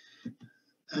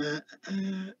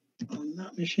on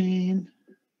that machine.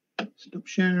 Stop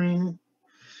sharing.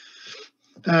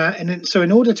 And then, so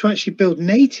in order to actually build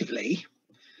natively,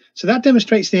 so that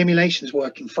demonstrates the emulation is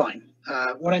working fine.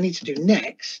 What I need to do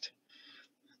next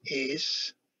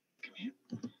is, come here,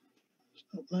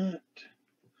 stop that.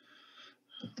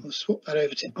 We'll swap that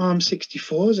over to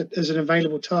ARM64 as an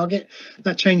available target.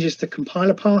 That changes the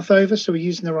compiler path over, so we're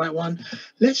using the right one.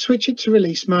 Let's switch it to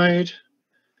release mode.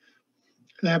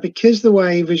 Now, because the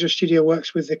way Visual Studio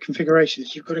works with the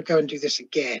configurations, you've got to go and do this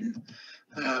again.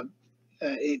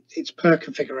 It's per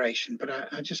configuration, but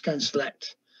I just go and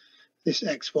select this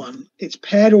X1. It's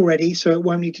paired already, so it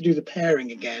won't need to do the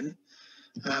pairing again,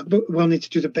 but we'll need to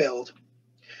do the build.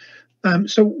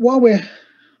 So while we're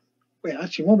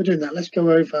doing that, let's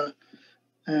go over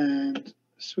and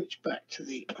switch back to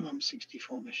the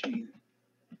ARM64 machine.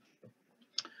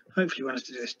 Hopefully we won't have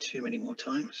to do this too many more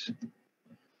times.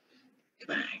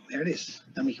 Bang, there it is.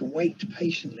 And we can wait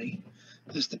patiently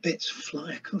as the bits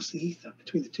fly across the ether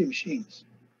between the two machines.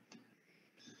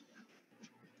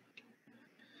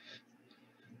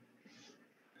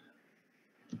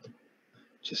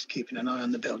 Just keeping an eye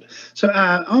on the build. So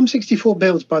ARM64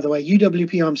 builds, by the way,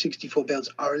 UWP ARM64 builds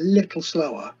are a little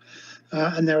slower.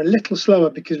 And they're a little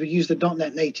slower because we use the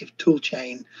 .NET Native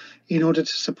toolchain in order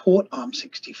to support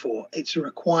ARM64. It's a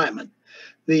requirement.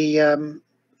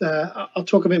 I'll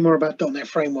talk a bit more about .NET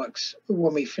frameworks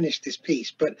when we finish this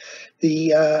piece, but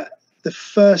the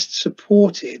first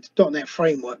supported .NET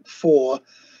framework for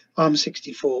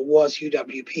ARM64 was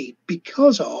UWP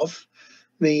because of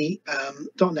the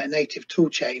 .NET Native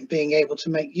toolchain being able to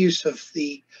make use of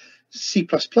the C++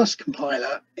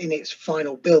 compiler in its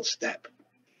final build step.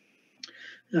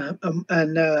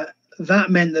 That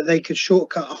meant that they could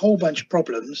shortcut a whole bunch of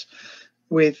problems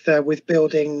with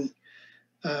building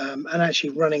and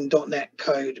actually running .NET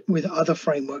code with other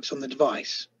frameworks on the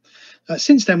device.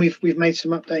 Since then, we've made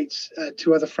some updates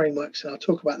to other frameworks, and I'll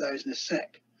talk about those in a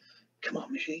sec. Come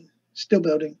on, machine, still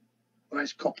building. Well,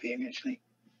 it's copying actually.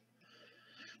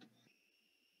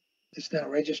 It's now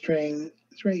registering.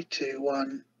 3, 2,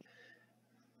 1.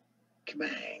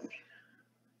 Kabang!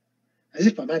 As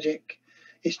if by magic,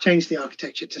 it's changed the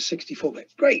architecture to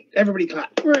 64-bit. Great, everybody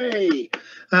clap. Hooray!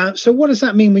 So what does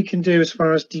that mean we can do as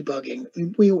far as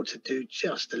debugging? We ought to do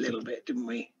just a little bit, didn't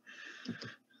we?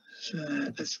 So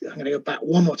I'm going to go back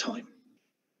one more time.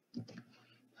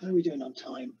 How are we doing on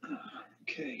time?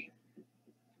 Okay.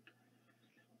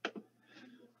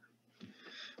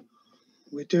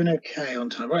 We're doing okay on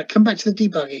time. Right, come back to the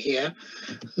debugger here.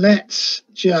 Let's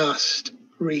just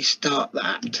restart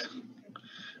that.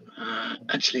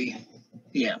 Actually,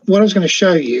 yeah, what I was going to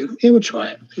show you, we'll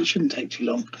try it. It shouldn't take too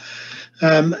long.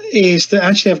 Is that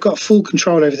actually I've got full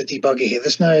control over the debugger here.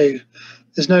 There's no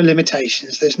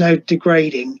limitations. There's no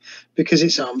degrading because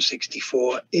it's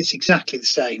ARM64. It's exactly the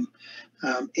same.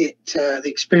 The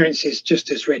experience is just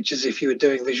as rich as if you were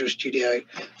doing Visual Studio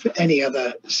for any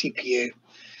other CPU.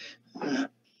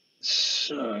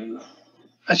 So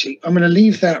actually, I'm going to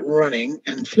leave that running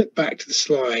and flip back to the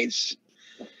slides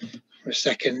for a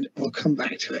second. We'll come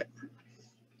back to it.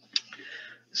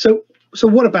 So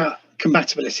what about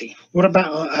compatibility? What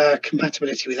about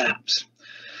compatibility with apps?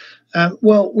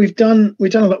 Well, we've done a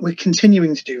lot. We're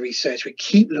continuing to do research. We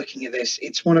keep looking at this.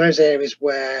 It's one of those areas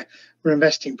where we're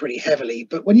investing pretty heavily.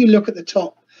 But when you look at the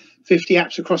top 50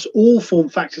 apps across all form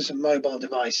factors of mobile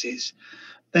devices,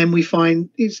 then we find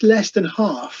it's less than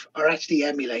half are actually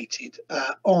emulated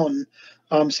on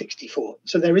ARM64.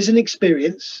 So there is an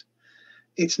experience.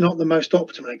 It's not the most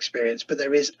optimal experience, but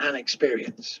there is an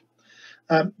experience.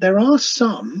 There are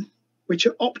some which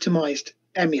are optimized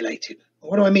emulated.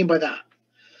 What do I mean by that?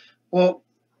 Well,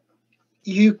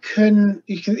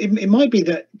 it might be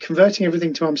that converting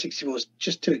everything to ARM64 is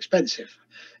just too expensive.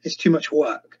 It's too much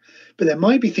work. But there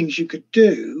might be things you could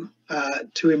do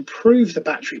to improve the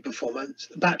battery performance,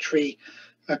 the battery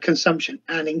consumption,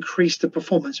 and increase the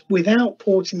performance without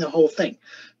porting the whole thing.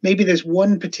 Maybe there's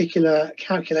one particular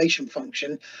calculation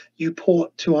function you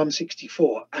port to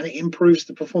ARM64 and it improves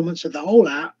the performance of the whole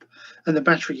app and the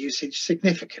battery usage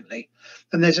significantly.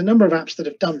 And there's a number of apps that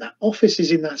have done that. Office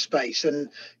is in that space and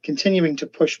continuing to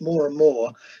push more and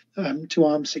more to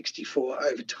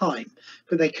ARM64 over time,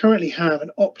 but they currently have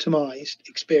an optimized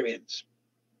experience.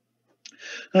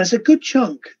 And there's a good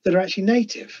chunk that are actually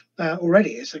native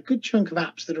already. It's a good chunk of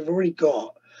apps that have already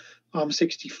got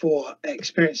ARM64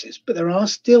 experiences, but there are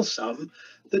still some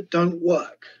that don't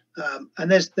work,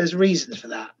 and there's reasons for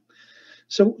that.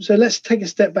 So let's take a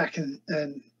step back and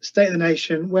state of the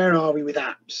nation. Where are we with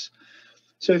apps?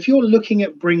 So if you're looking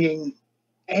at bringing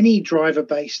any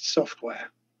driver-based software,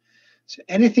 so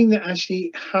anything that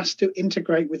actually has to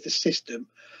integrate with the system,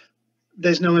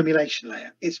 there's no emulation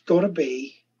layer. It's got to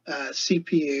be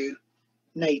CPU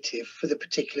native for the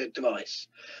particular device.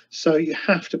 So you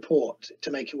have to port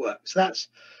to make it work. So that's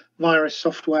virus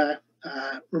software,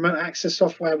 remote access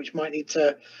software, which might need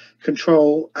to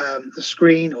control the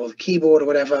screen or the keyboard or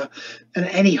whatever, and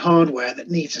any hardware that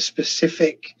needs a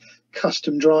specific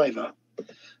custom driver.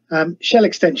 Shell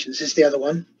extensions is the other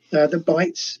one that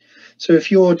bytes. So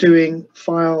if you're doing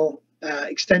file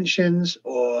extensions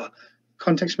or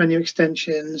context menu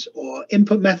extensions or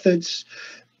input methods,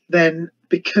 then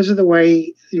because of the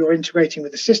way you're integrating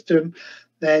with the system,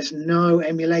 there's no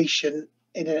emulation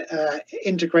in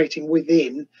integrating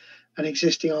within an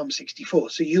existing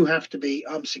ARM64. So you have to be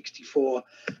ARM64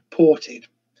 ported.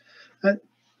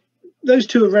 Those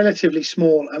two are relatively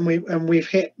small, and we've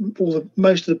hit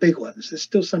most of the big ones. There's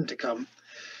still some to come.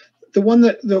 The one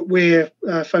that we're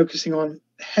focusing on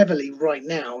heavily right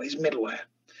now is middleware.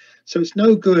 So it's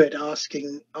no good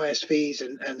asking ISVs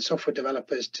and software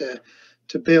developers to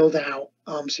build out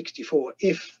ARM64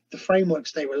 if the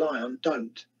frameworks they rely on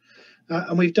don't.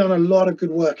 And we've done a lot of good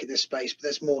work in this space, but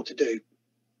there's more to do.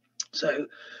 So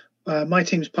my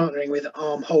team's partnering with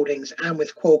ARM Holdings and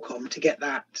with Qualcomm to get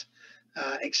that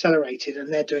accelerated,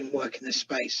 and they're doing work in this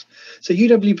space. So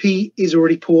UWP is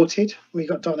already ported. We've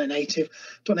got .NET Native.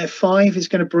 .NET 5 is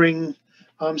going to bring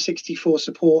ARM64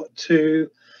 support to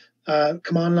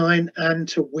command line and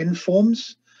to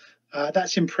WinForms.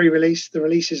 That's in pre-release. The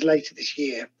release is later this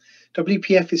year.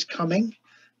 WPF is coming.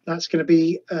 That's going to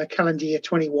be calendar year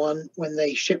 21 when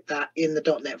they ship that in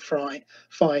the .NET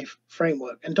 5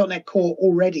 framework. And .NET Core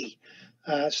already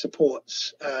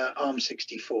supports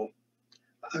ARM64.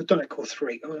 .NET Core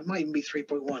 3. Oh, it might even be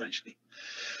 3.1 actually.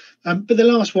 But the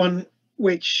last one,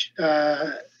 which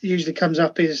usually comes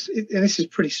up, is, and this is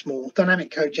pretty small,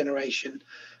 dynamic code generation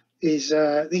is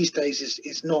these days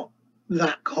is not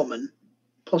that common.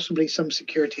 Possibly some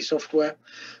security software,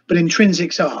 but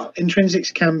intrinsics are.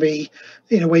 Intrinsics can be,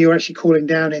 where you're actually calling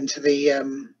down into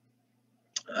the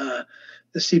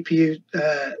CPU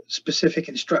specific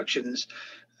instructions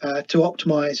to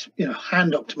optimize,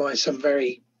 hand optimize some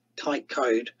very tight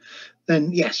code.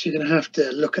 Then yes, you're going to have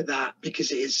to look at that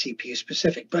because it is CPU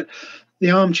specific. But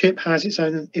the ARM chip has its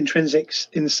own intrinsics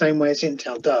in the same way as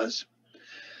Intel does.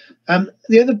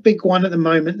 The other big one at the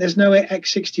moment, there's no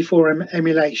x64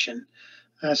 emulation.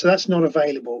 So that's not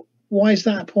available. Why is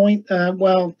that a point?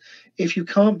 Well, if you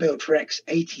can't build for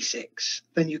x86,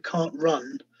 then you can't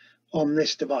run on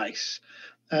this device.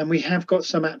 We have got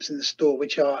some apps in the store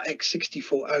which are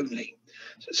x64 only.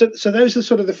 So those are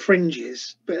sort of the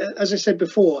fringes. But as I said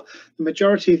before, the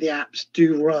majority of the apps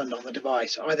do run on the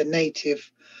device, either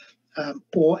native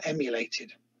or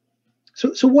emulated.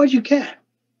 So why do you care?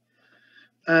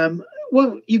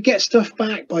 Well, you get stuff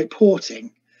back by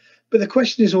porting. But the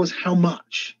question is always how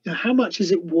much? How much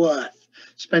is it worth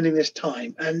spending this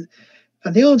time? And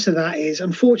the answer to that is,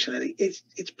 unfortunately,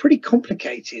 it's pretty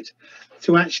complicated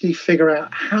to actually figure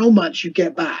out how much you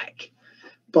get back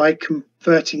by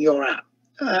converting your app.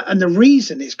 And the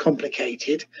reason it's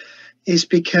complicated is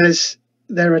because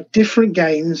there are different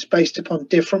gains based upon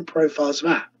different profiles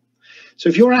of app. So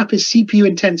if your app is CPU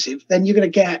intensive, then you're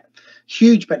going to get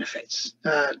huge benefits.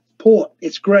 Port,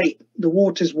 it's great. The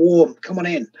water's warm. Come on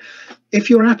in.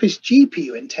 If your app is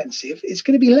GPU intensive, it's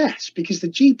going to be less because the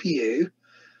GPU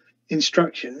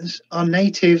instructions are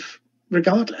native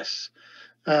regardless.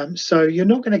 So you're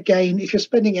not going to gain, if you're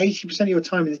spending 80% of your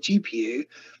time with the GPU,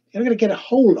 you're not going to get a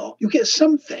whole lot. You'll get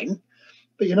something,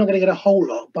 but you're not going to get a whole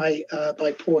lot by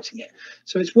porting it.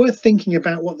 So it's worth thinking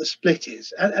about what the split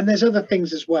is. And there's other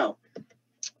things as well.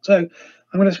 So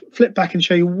I'm going to flip back and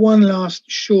show you one last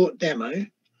short demo.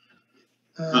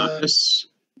 Marcus,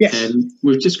 yes.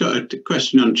 We've just got a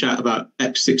question on chat about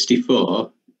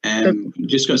x64.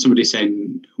 Just got somebody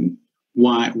saying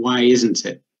why isn't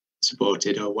it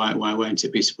supported, or why won't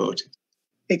it be supported?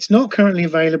 It's not currently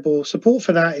available. Support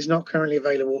for that is not currently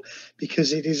available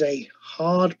because it is a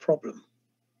hard problem.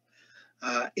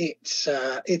 It's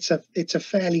a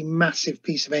fairly massive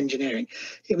piece of engineering.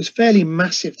 It was fairly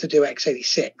massive to do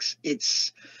x86.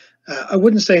 It's I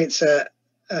wouldn't say it's a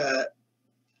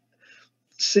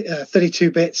 32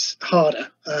 bits harder,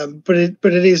 but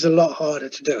it is a lot harder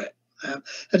to do it.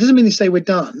 That doesn't mean to say we're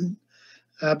done,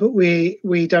 but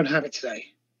we don't have it today.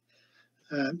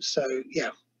 So yeah,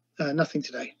 nothing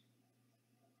today.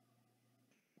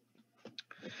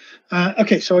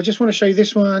 Okay, so I just want to show you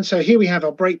this one. So here we have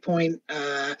our breakpoint.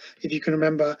 If you can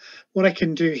remember, what I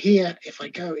can do here, if I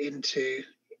go into,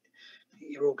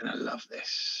 you're all going to love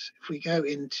this. If we go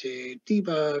into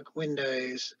debug,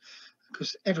 Windows,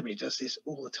 because everybody does this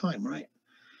all the time, right?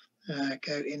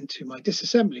 Go into my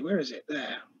disassembly. Where is it?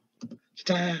 There.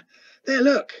 Ta-da. There,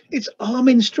 look, it's ARM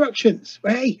instructions.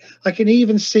 Hey, I can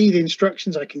even see the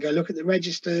instructions. I can go look at the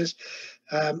registers.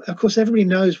 Of course, everybody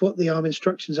knows what the ARM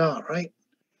instructions are, right?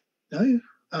 No?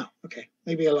 Oh, okay.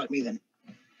 Maybe you're like me then.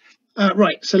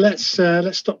 Right, so let's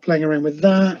stop playing around with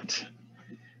that.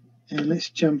 And let's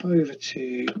jump over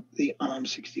to the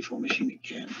ARM64 machine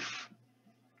again.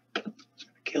 Just going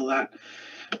to kill that.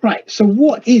 Right, so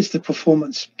what is the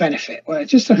performance benefit? Well, it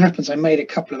just so happens I made a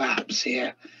couple of apps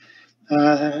here.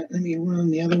 Let me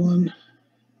run the other one.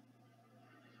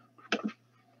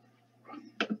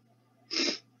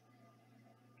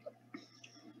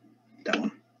 That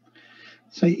one.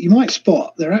 So you might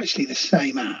spot they're actually the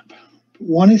same app.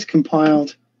 One is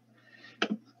compiled.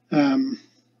 I've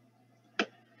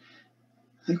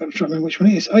got to try to remember which one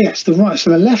it is. Oh yes, the right.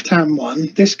 So the left-hand one,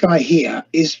 this guy here,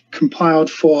 is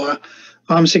compiled for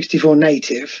ARM64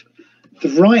 native. The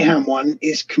right-hand one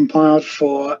is compiled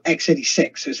for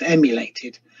x86, so it's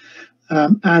emulated.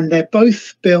 And they're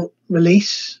both built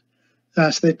release.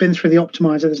 So they've been through the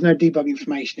optimizer. There's no debug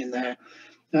information in there.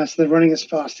 So they're running as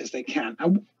fast as they can.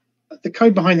 The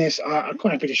code behind this, I'm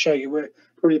quite happy to show you. We're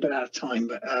probably a bit out of time,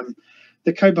 but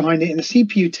the code behind it in the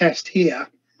CPU test here,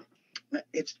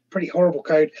 it's pretty horrible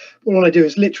code. All I do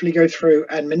is literally go through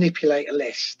and manipulate a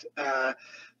list.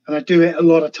 And I do it a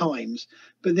lot of times.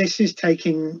 But this is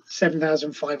taking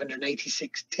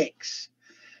 7,586 ticks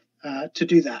to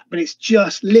do that. But it's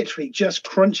just literally just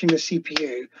crunching the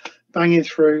CPU, banging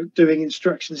through, doing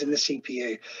instructions in the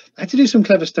CPU. I had to do some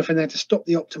clever stuff in there to stop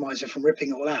the optimizer from ripping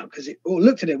it all out, because it all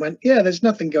looked at it and went, yeah, there's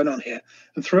nothing going on here,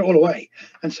 and threw it all away.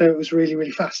 And so it was really,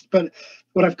 really fast. But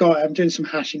what I've got, I'm doing some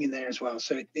hashing in there as well.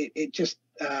 So it just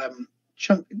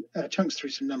chunks through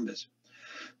some numbers.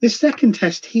 This second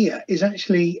test here is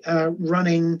actually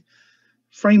running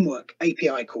framework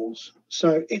API calls.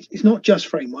 So it's not just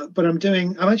framework, but I'm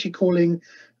actually calling,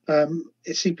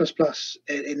 it's C++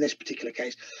 in this particular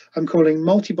case. I'm calling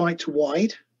multi-byte to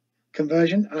wide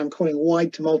conversion, and I'm calling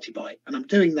wide to multi-byte, and I'm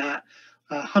doing that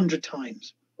 100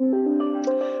 times.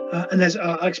 And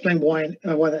I'll explain why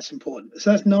that's important.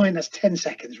 So that's 10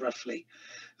 seconds roughly.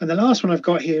 And the last one I've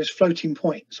got here is floating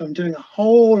point. So I'm doing a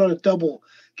whole lot of double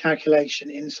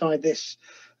calculation inside this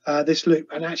this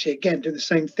loop, and actually again doing the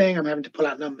same thing. I'm having to pull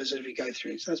out numbers as we go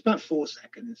through. So that's about 4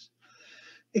 seconds.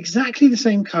 Exactly the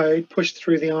same code pushed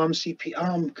through the ARM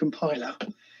compiler.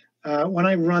 When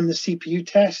I run the CPU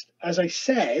test, as I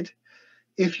said,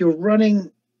 if you're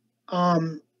running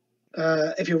CPU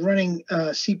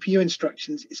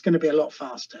instructions, it's going to be a lot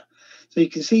faster. So you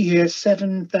can see here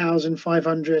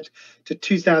 7,500 to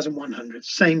 2,100,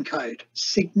 same code,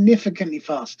 significantly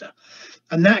faster,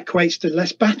 and that equates to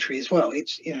less battery as well.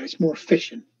 It's more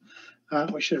efficient.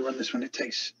 We should have run this one. It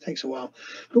takes a while.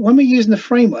 But when we're using the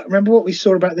framework, remember what we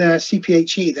saw about the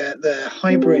CPHE, the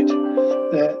hybrid,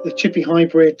 the chippy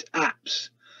hybrid apps,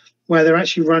 where they're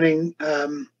actually running. A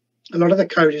lot of the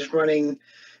code is running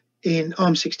in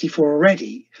ARM64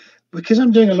 already. Because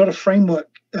I'm doing a lot of framework,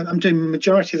 I'm doing the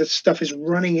majority of the stuff is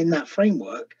running in that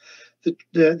framework.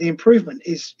 The improvement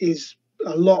is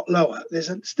a lot lower.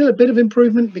 There's still a bit of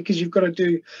improvement because you've got to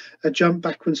do a jump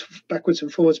backwards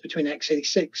and forwards between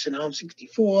x86 and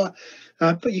ARM64,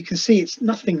 but you can see it's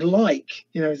nothing like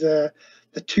the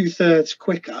 2/3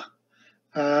 quicker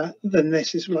than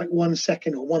this. Is like 1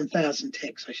 second or 1,000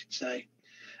 ticks, I should say.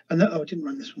 And I didn't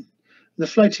run this one. The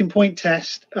floating point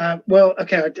test, well,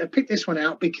 okay, I picked this one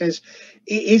out because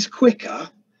it is quicker,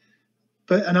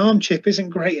 but an ARM chip isn't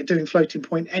great at doing floating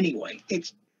point anyway.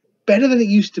 It's better than it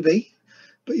used to be,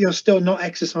 but you're still not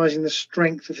exercising the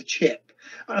strength of the chip.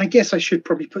 And I guess I should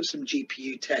probably put some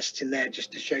GPU tests in there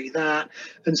just to show you that,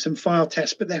 and some file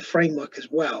tests, but they're framework as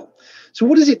well. So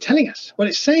what is it telling us? Well,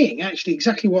 it's saying actually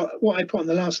exactly what I put on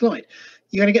the last slide.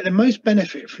 You're going to get the most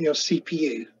benefit from your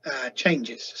CPU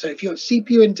changes. So if you've got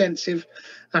CPU intensive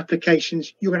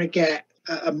applications, you're going to get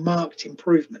a marked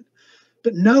improvement.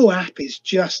 But no app is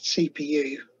just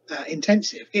CPU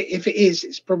intensive. If it is,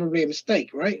 it's probably a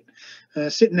mistake, right?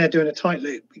 Sitting there doing a tight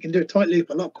loop, you can do a tight loop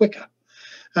a lot quicker.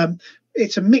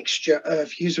 It's a mixture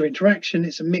of user interaction.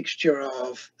 It's a mixture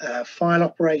of file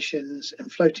operations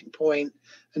and floating point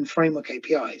and framework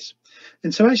APIs.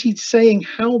 And so actually saying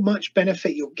how much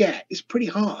benefit you'll get is pretty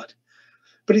hard,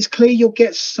 but it's clear you'll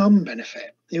get some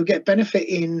benefit. You'll get benefit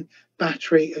in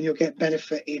battery and you'll get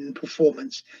benefit in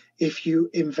performance if you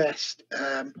invest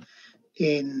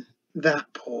in that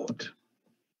port.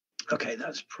 Okay,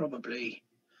 that's probably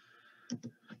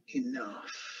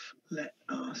enough. Let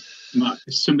us. Mark,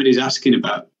 somebody's asking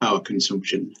about power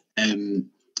consumption. And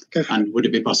would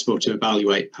it be possible to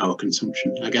evaluate power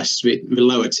consumption? I guess the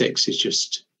lower ticks is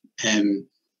just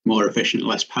more efficient,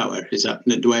 less power. Is that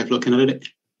the way of looking at it?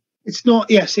 It's not.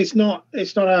 Yes, it's not.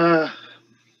 It's not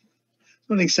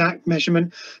an exact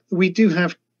measurement. We do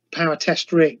have power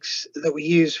test rigs that we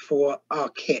use for our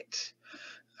kit,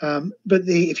 but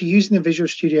if you're using the Visual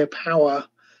Studio Power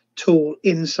tool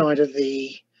inside of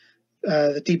the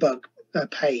debug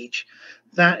page,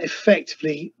 that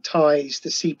effectively ties the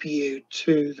CPU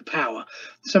to the power.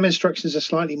 Some instructions are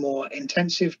slightly more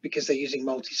intensive because they're using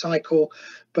multi-cycle,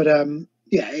 but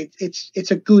yeah,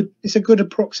 it's a good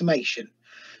approximation.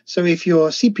 So if your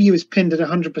CPU is pinned at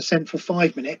 100% for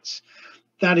 5 minutes,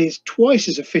 that is twice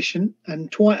as efficient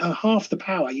and half the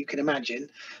power you can imagine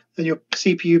than your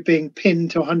CPU being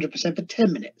pinned to 100% for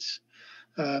 10 minutes.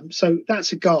 So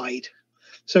that's a guide.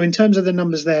 So in terms of the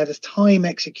numbers there, the time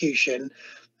execution,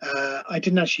 I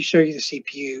didn't actually show you the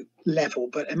CPU level,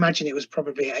 but imagine it was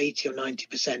probably 80 or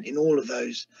 90% in all of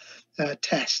those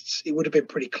tests. It would have been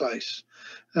pretty close.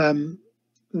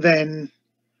 Then,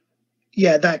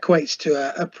 yeah, that equates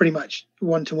to a pretty much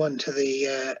one-to-one to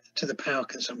the power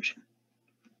consumption.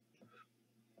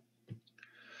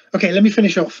 Okay, let me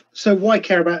finish off. So why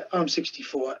care about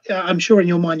ARM64? I'm sure in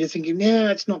your mind you're thinking, yeah,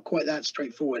 it's not quite that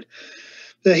straightforward.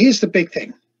 But here's the big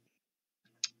thing.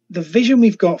 The vision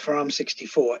we've got for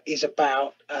ARM64 is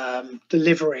about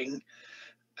delivering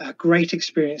a great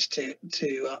experience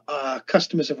to our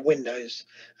customers of Windows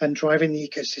and driving the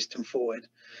ecosystem forward.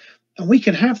 And we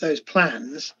can have those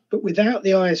plans, but without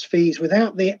the ISVs,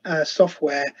 without the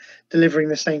software delivering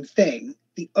the same thing,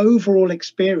 the overall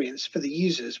experience for the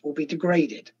users will be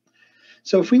degraded.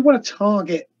 So if we want to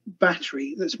target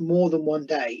battery that's more than 1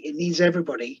 day, it needs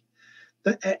everybody.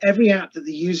 Every app that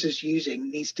the user's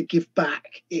using needs to give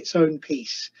back its own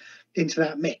piece into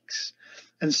that mix.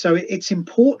 And so it's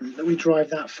important that we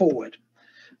drive that forward.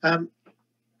 And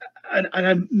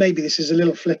maybe this is a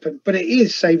little flippant, but it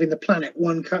is saving the planet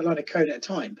one line of code at a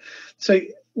time. So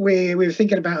we were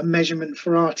thinking about a measurement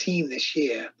for our team this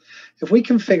year. If we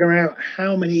can figure out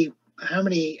how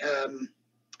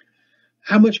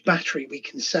much battery we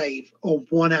can save on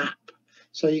one app,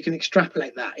 so you can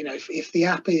extrapolate that. You know, if the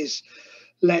app is,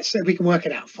 let's say we can work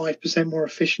it out 5% more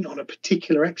efficient on a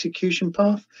particular execution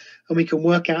path, and we can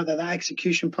work out that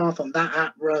execution path on that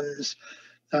app runs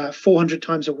 400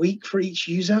 times a week for each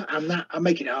user, and that I'm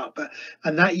making it up, but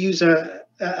that user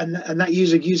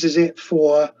uses it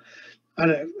for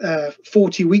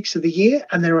 40 weeks of the year,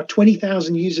 and there are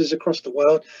 20,000 users across the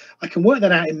world. I can work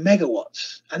that out in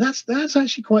megawatts, and that's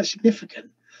actually quite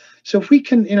significant. So if we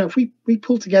can, if we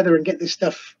pull together and get this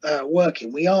stuff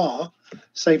working, we are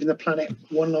saving the planet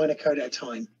one line of code at a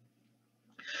time.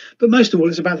 But most of all,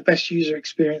 it's about the best user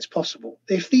experience possible.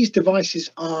 If these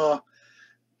devices are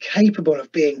capable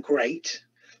of being great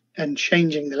and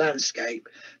changing the landscape,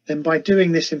 then by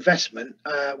doing this investment,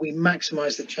 we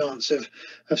maximize the chance of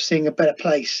seeing a better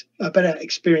place, a better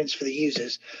experience for the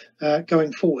users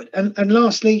going forward. And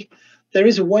lastly, there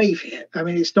is a wave here. I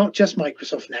mean, it's not just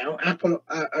Microsoft now. Apple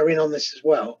are in on this as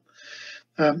well.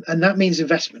 And that means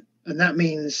investment, and that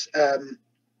means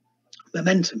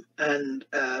momentum and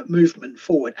movement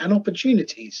forward and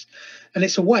opportunities. And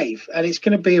it's a wave, and it's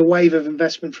going to be a wave of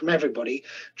investment from everybody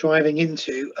driving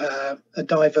into a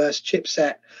diverse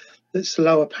chipset that's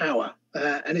lower power.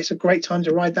 And it's a great time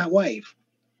to ride that wave.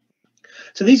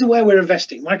 So these are where we're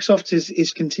investing. Microsoft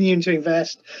is continuing to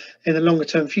invest in the longer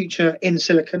term future in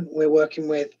silicon. We're working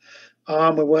with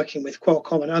ARM, we're working with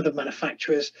Qualcomm and other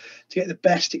manufacturers to get the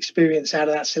best experience out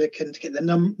of that silicon, to get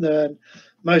the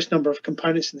most number of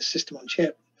components in the system on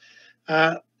chip.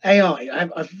 AI,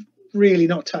 I've really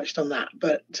not touched on that,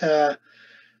 but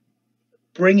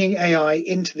bringing AI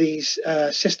into these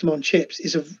system on chips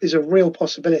is a real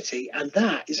possibility, and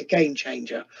that is a game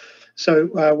changer.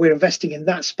 So we're investing in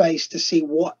that space to see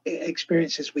what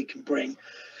experiences we can bring.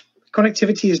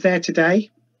 Connectivity is there today.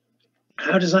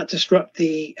 How does that disrupt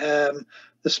the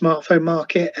smartphone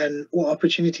market, and what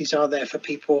opportunities are there for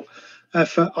people,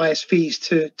 for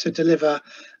ISVs to deliver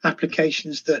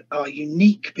applications that are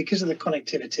unique because of the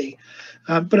connectivity?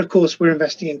 But of course, we're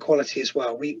investing in quality as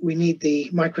well.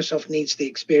 Microsoft needs the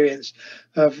experience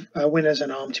of Windows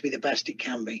and ARM to be the best it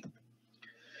can be.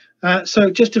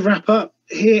 So just to wrap up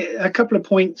here, a couple of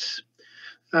points.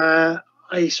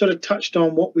 I sort of touched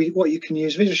on what you can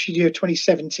use. Visual Studio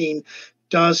 2017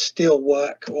 does still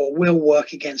work or will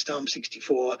work against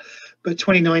ARM64, but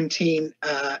 2019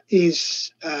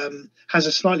 has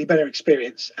a slightly better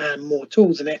experience and more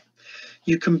tools in it.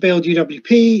 You can build UWP,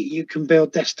 you can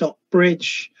build desktop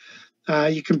bridge,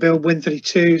 you can build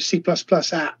Win32, C++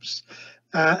 apps,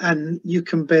 and you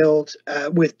can build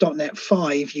with .NET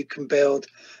 5, you can build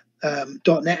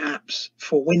 .NET apps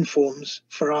for WinForms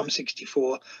for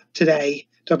ARM64. Today,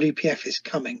 WPF is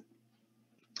coming.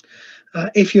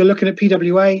 If you're looking at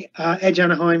PWA, Edge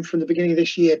Anaheim from the beginning of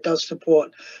this year does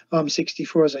support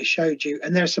ARM64, as I showed you,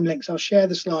 and there are some links. I'll share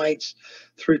the slides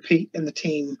through Pete and the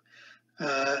team,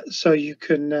 so you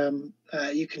can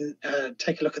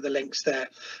take a look at the links there.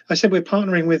 I said we're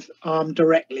partnering with ARM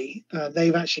directly.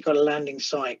 They've actually got a landing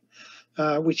site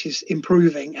which is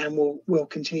improving, and we'll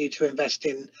continue to invest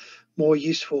in more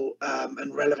useful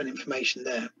and relevant information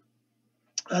there.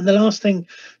 And the last thing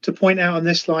to point out on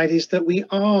this slide is that we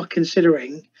are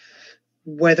considering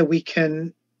whether we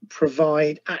can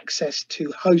provide access to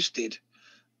hosted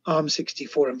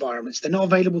ARM64 environments. They're not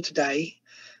available today.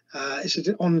 It's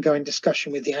an ongoing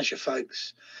discussion with the Azure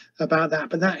folks about that,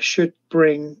 but that should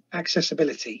bring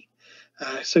accessibility.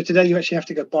 So today you actually have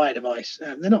to go buy a device.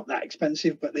 They're not that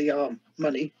expensive, but they are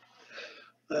money.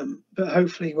 But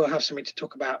hopefully we'll have something to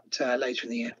talk about later in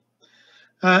the year.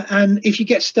 And if you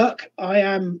get stuck, I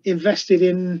am invested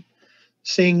in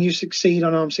seeing you succeed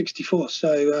on ARM64.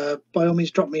 So by all means,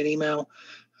 drop me an email,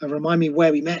 remind me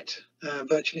where we met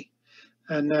virtually,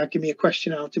 and give me a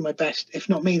question. I'll do my best. If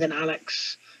not me, then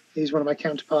Alex, who's one of my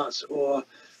counterparts, or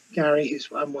Gary, who's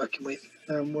I'm working with.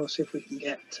 We'll see if we can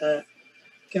get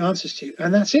answers to you.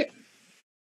 And that's it.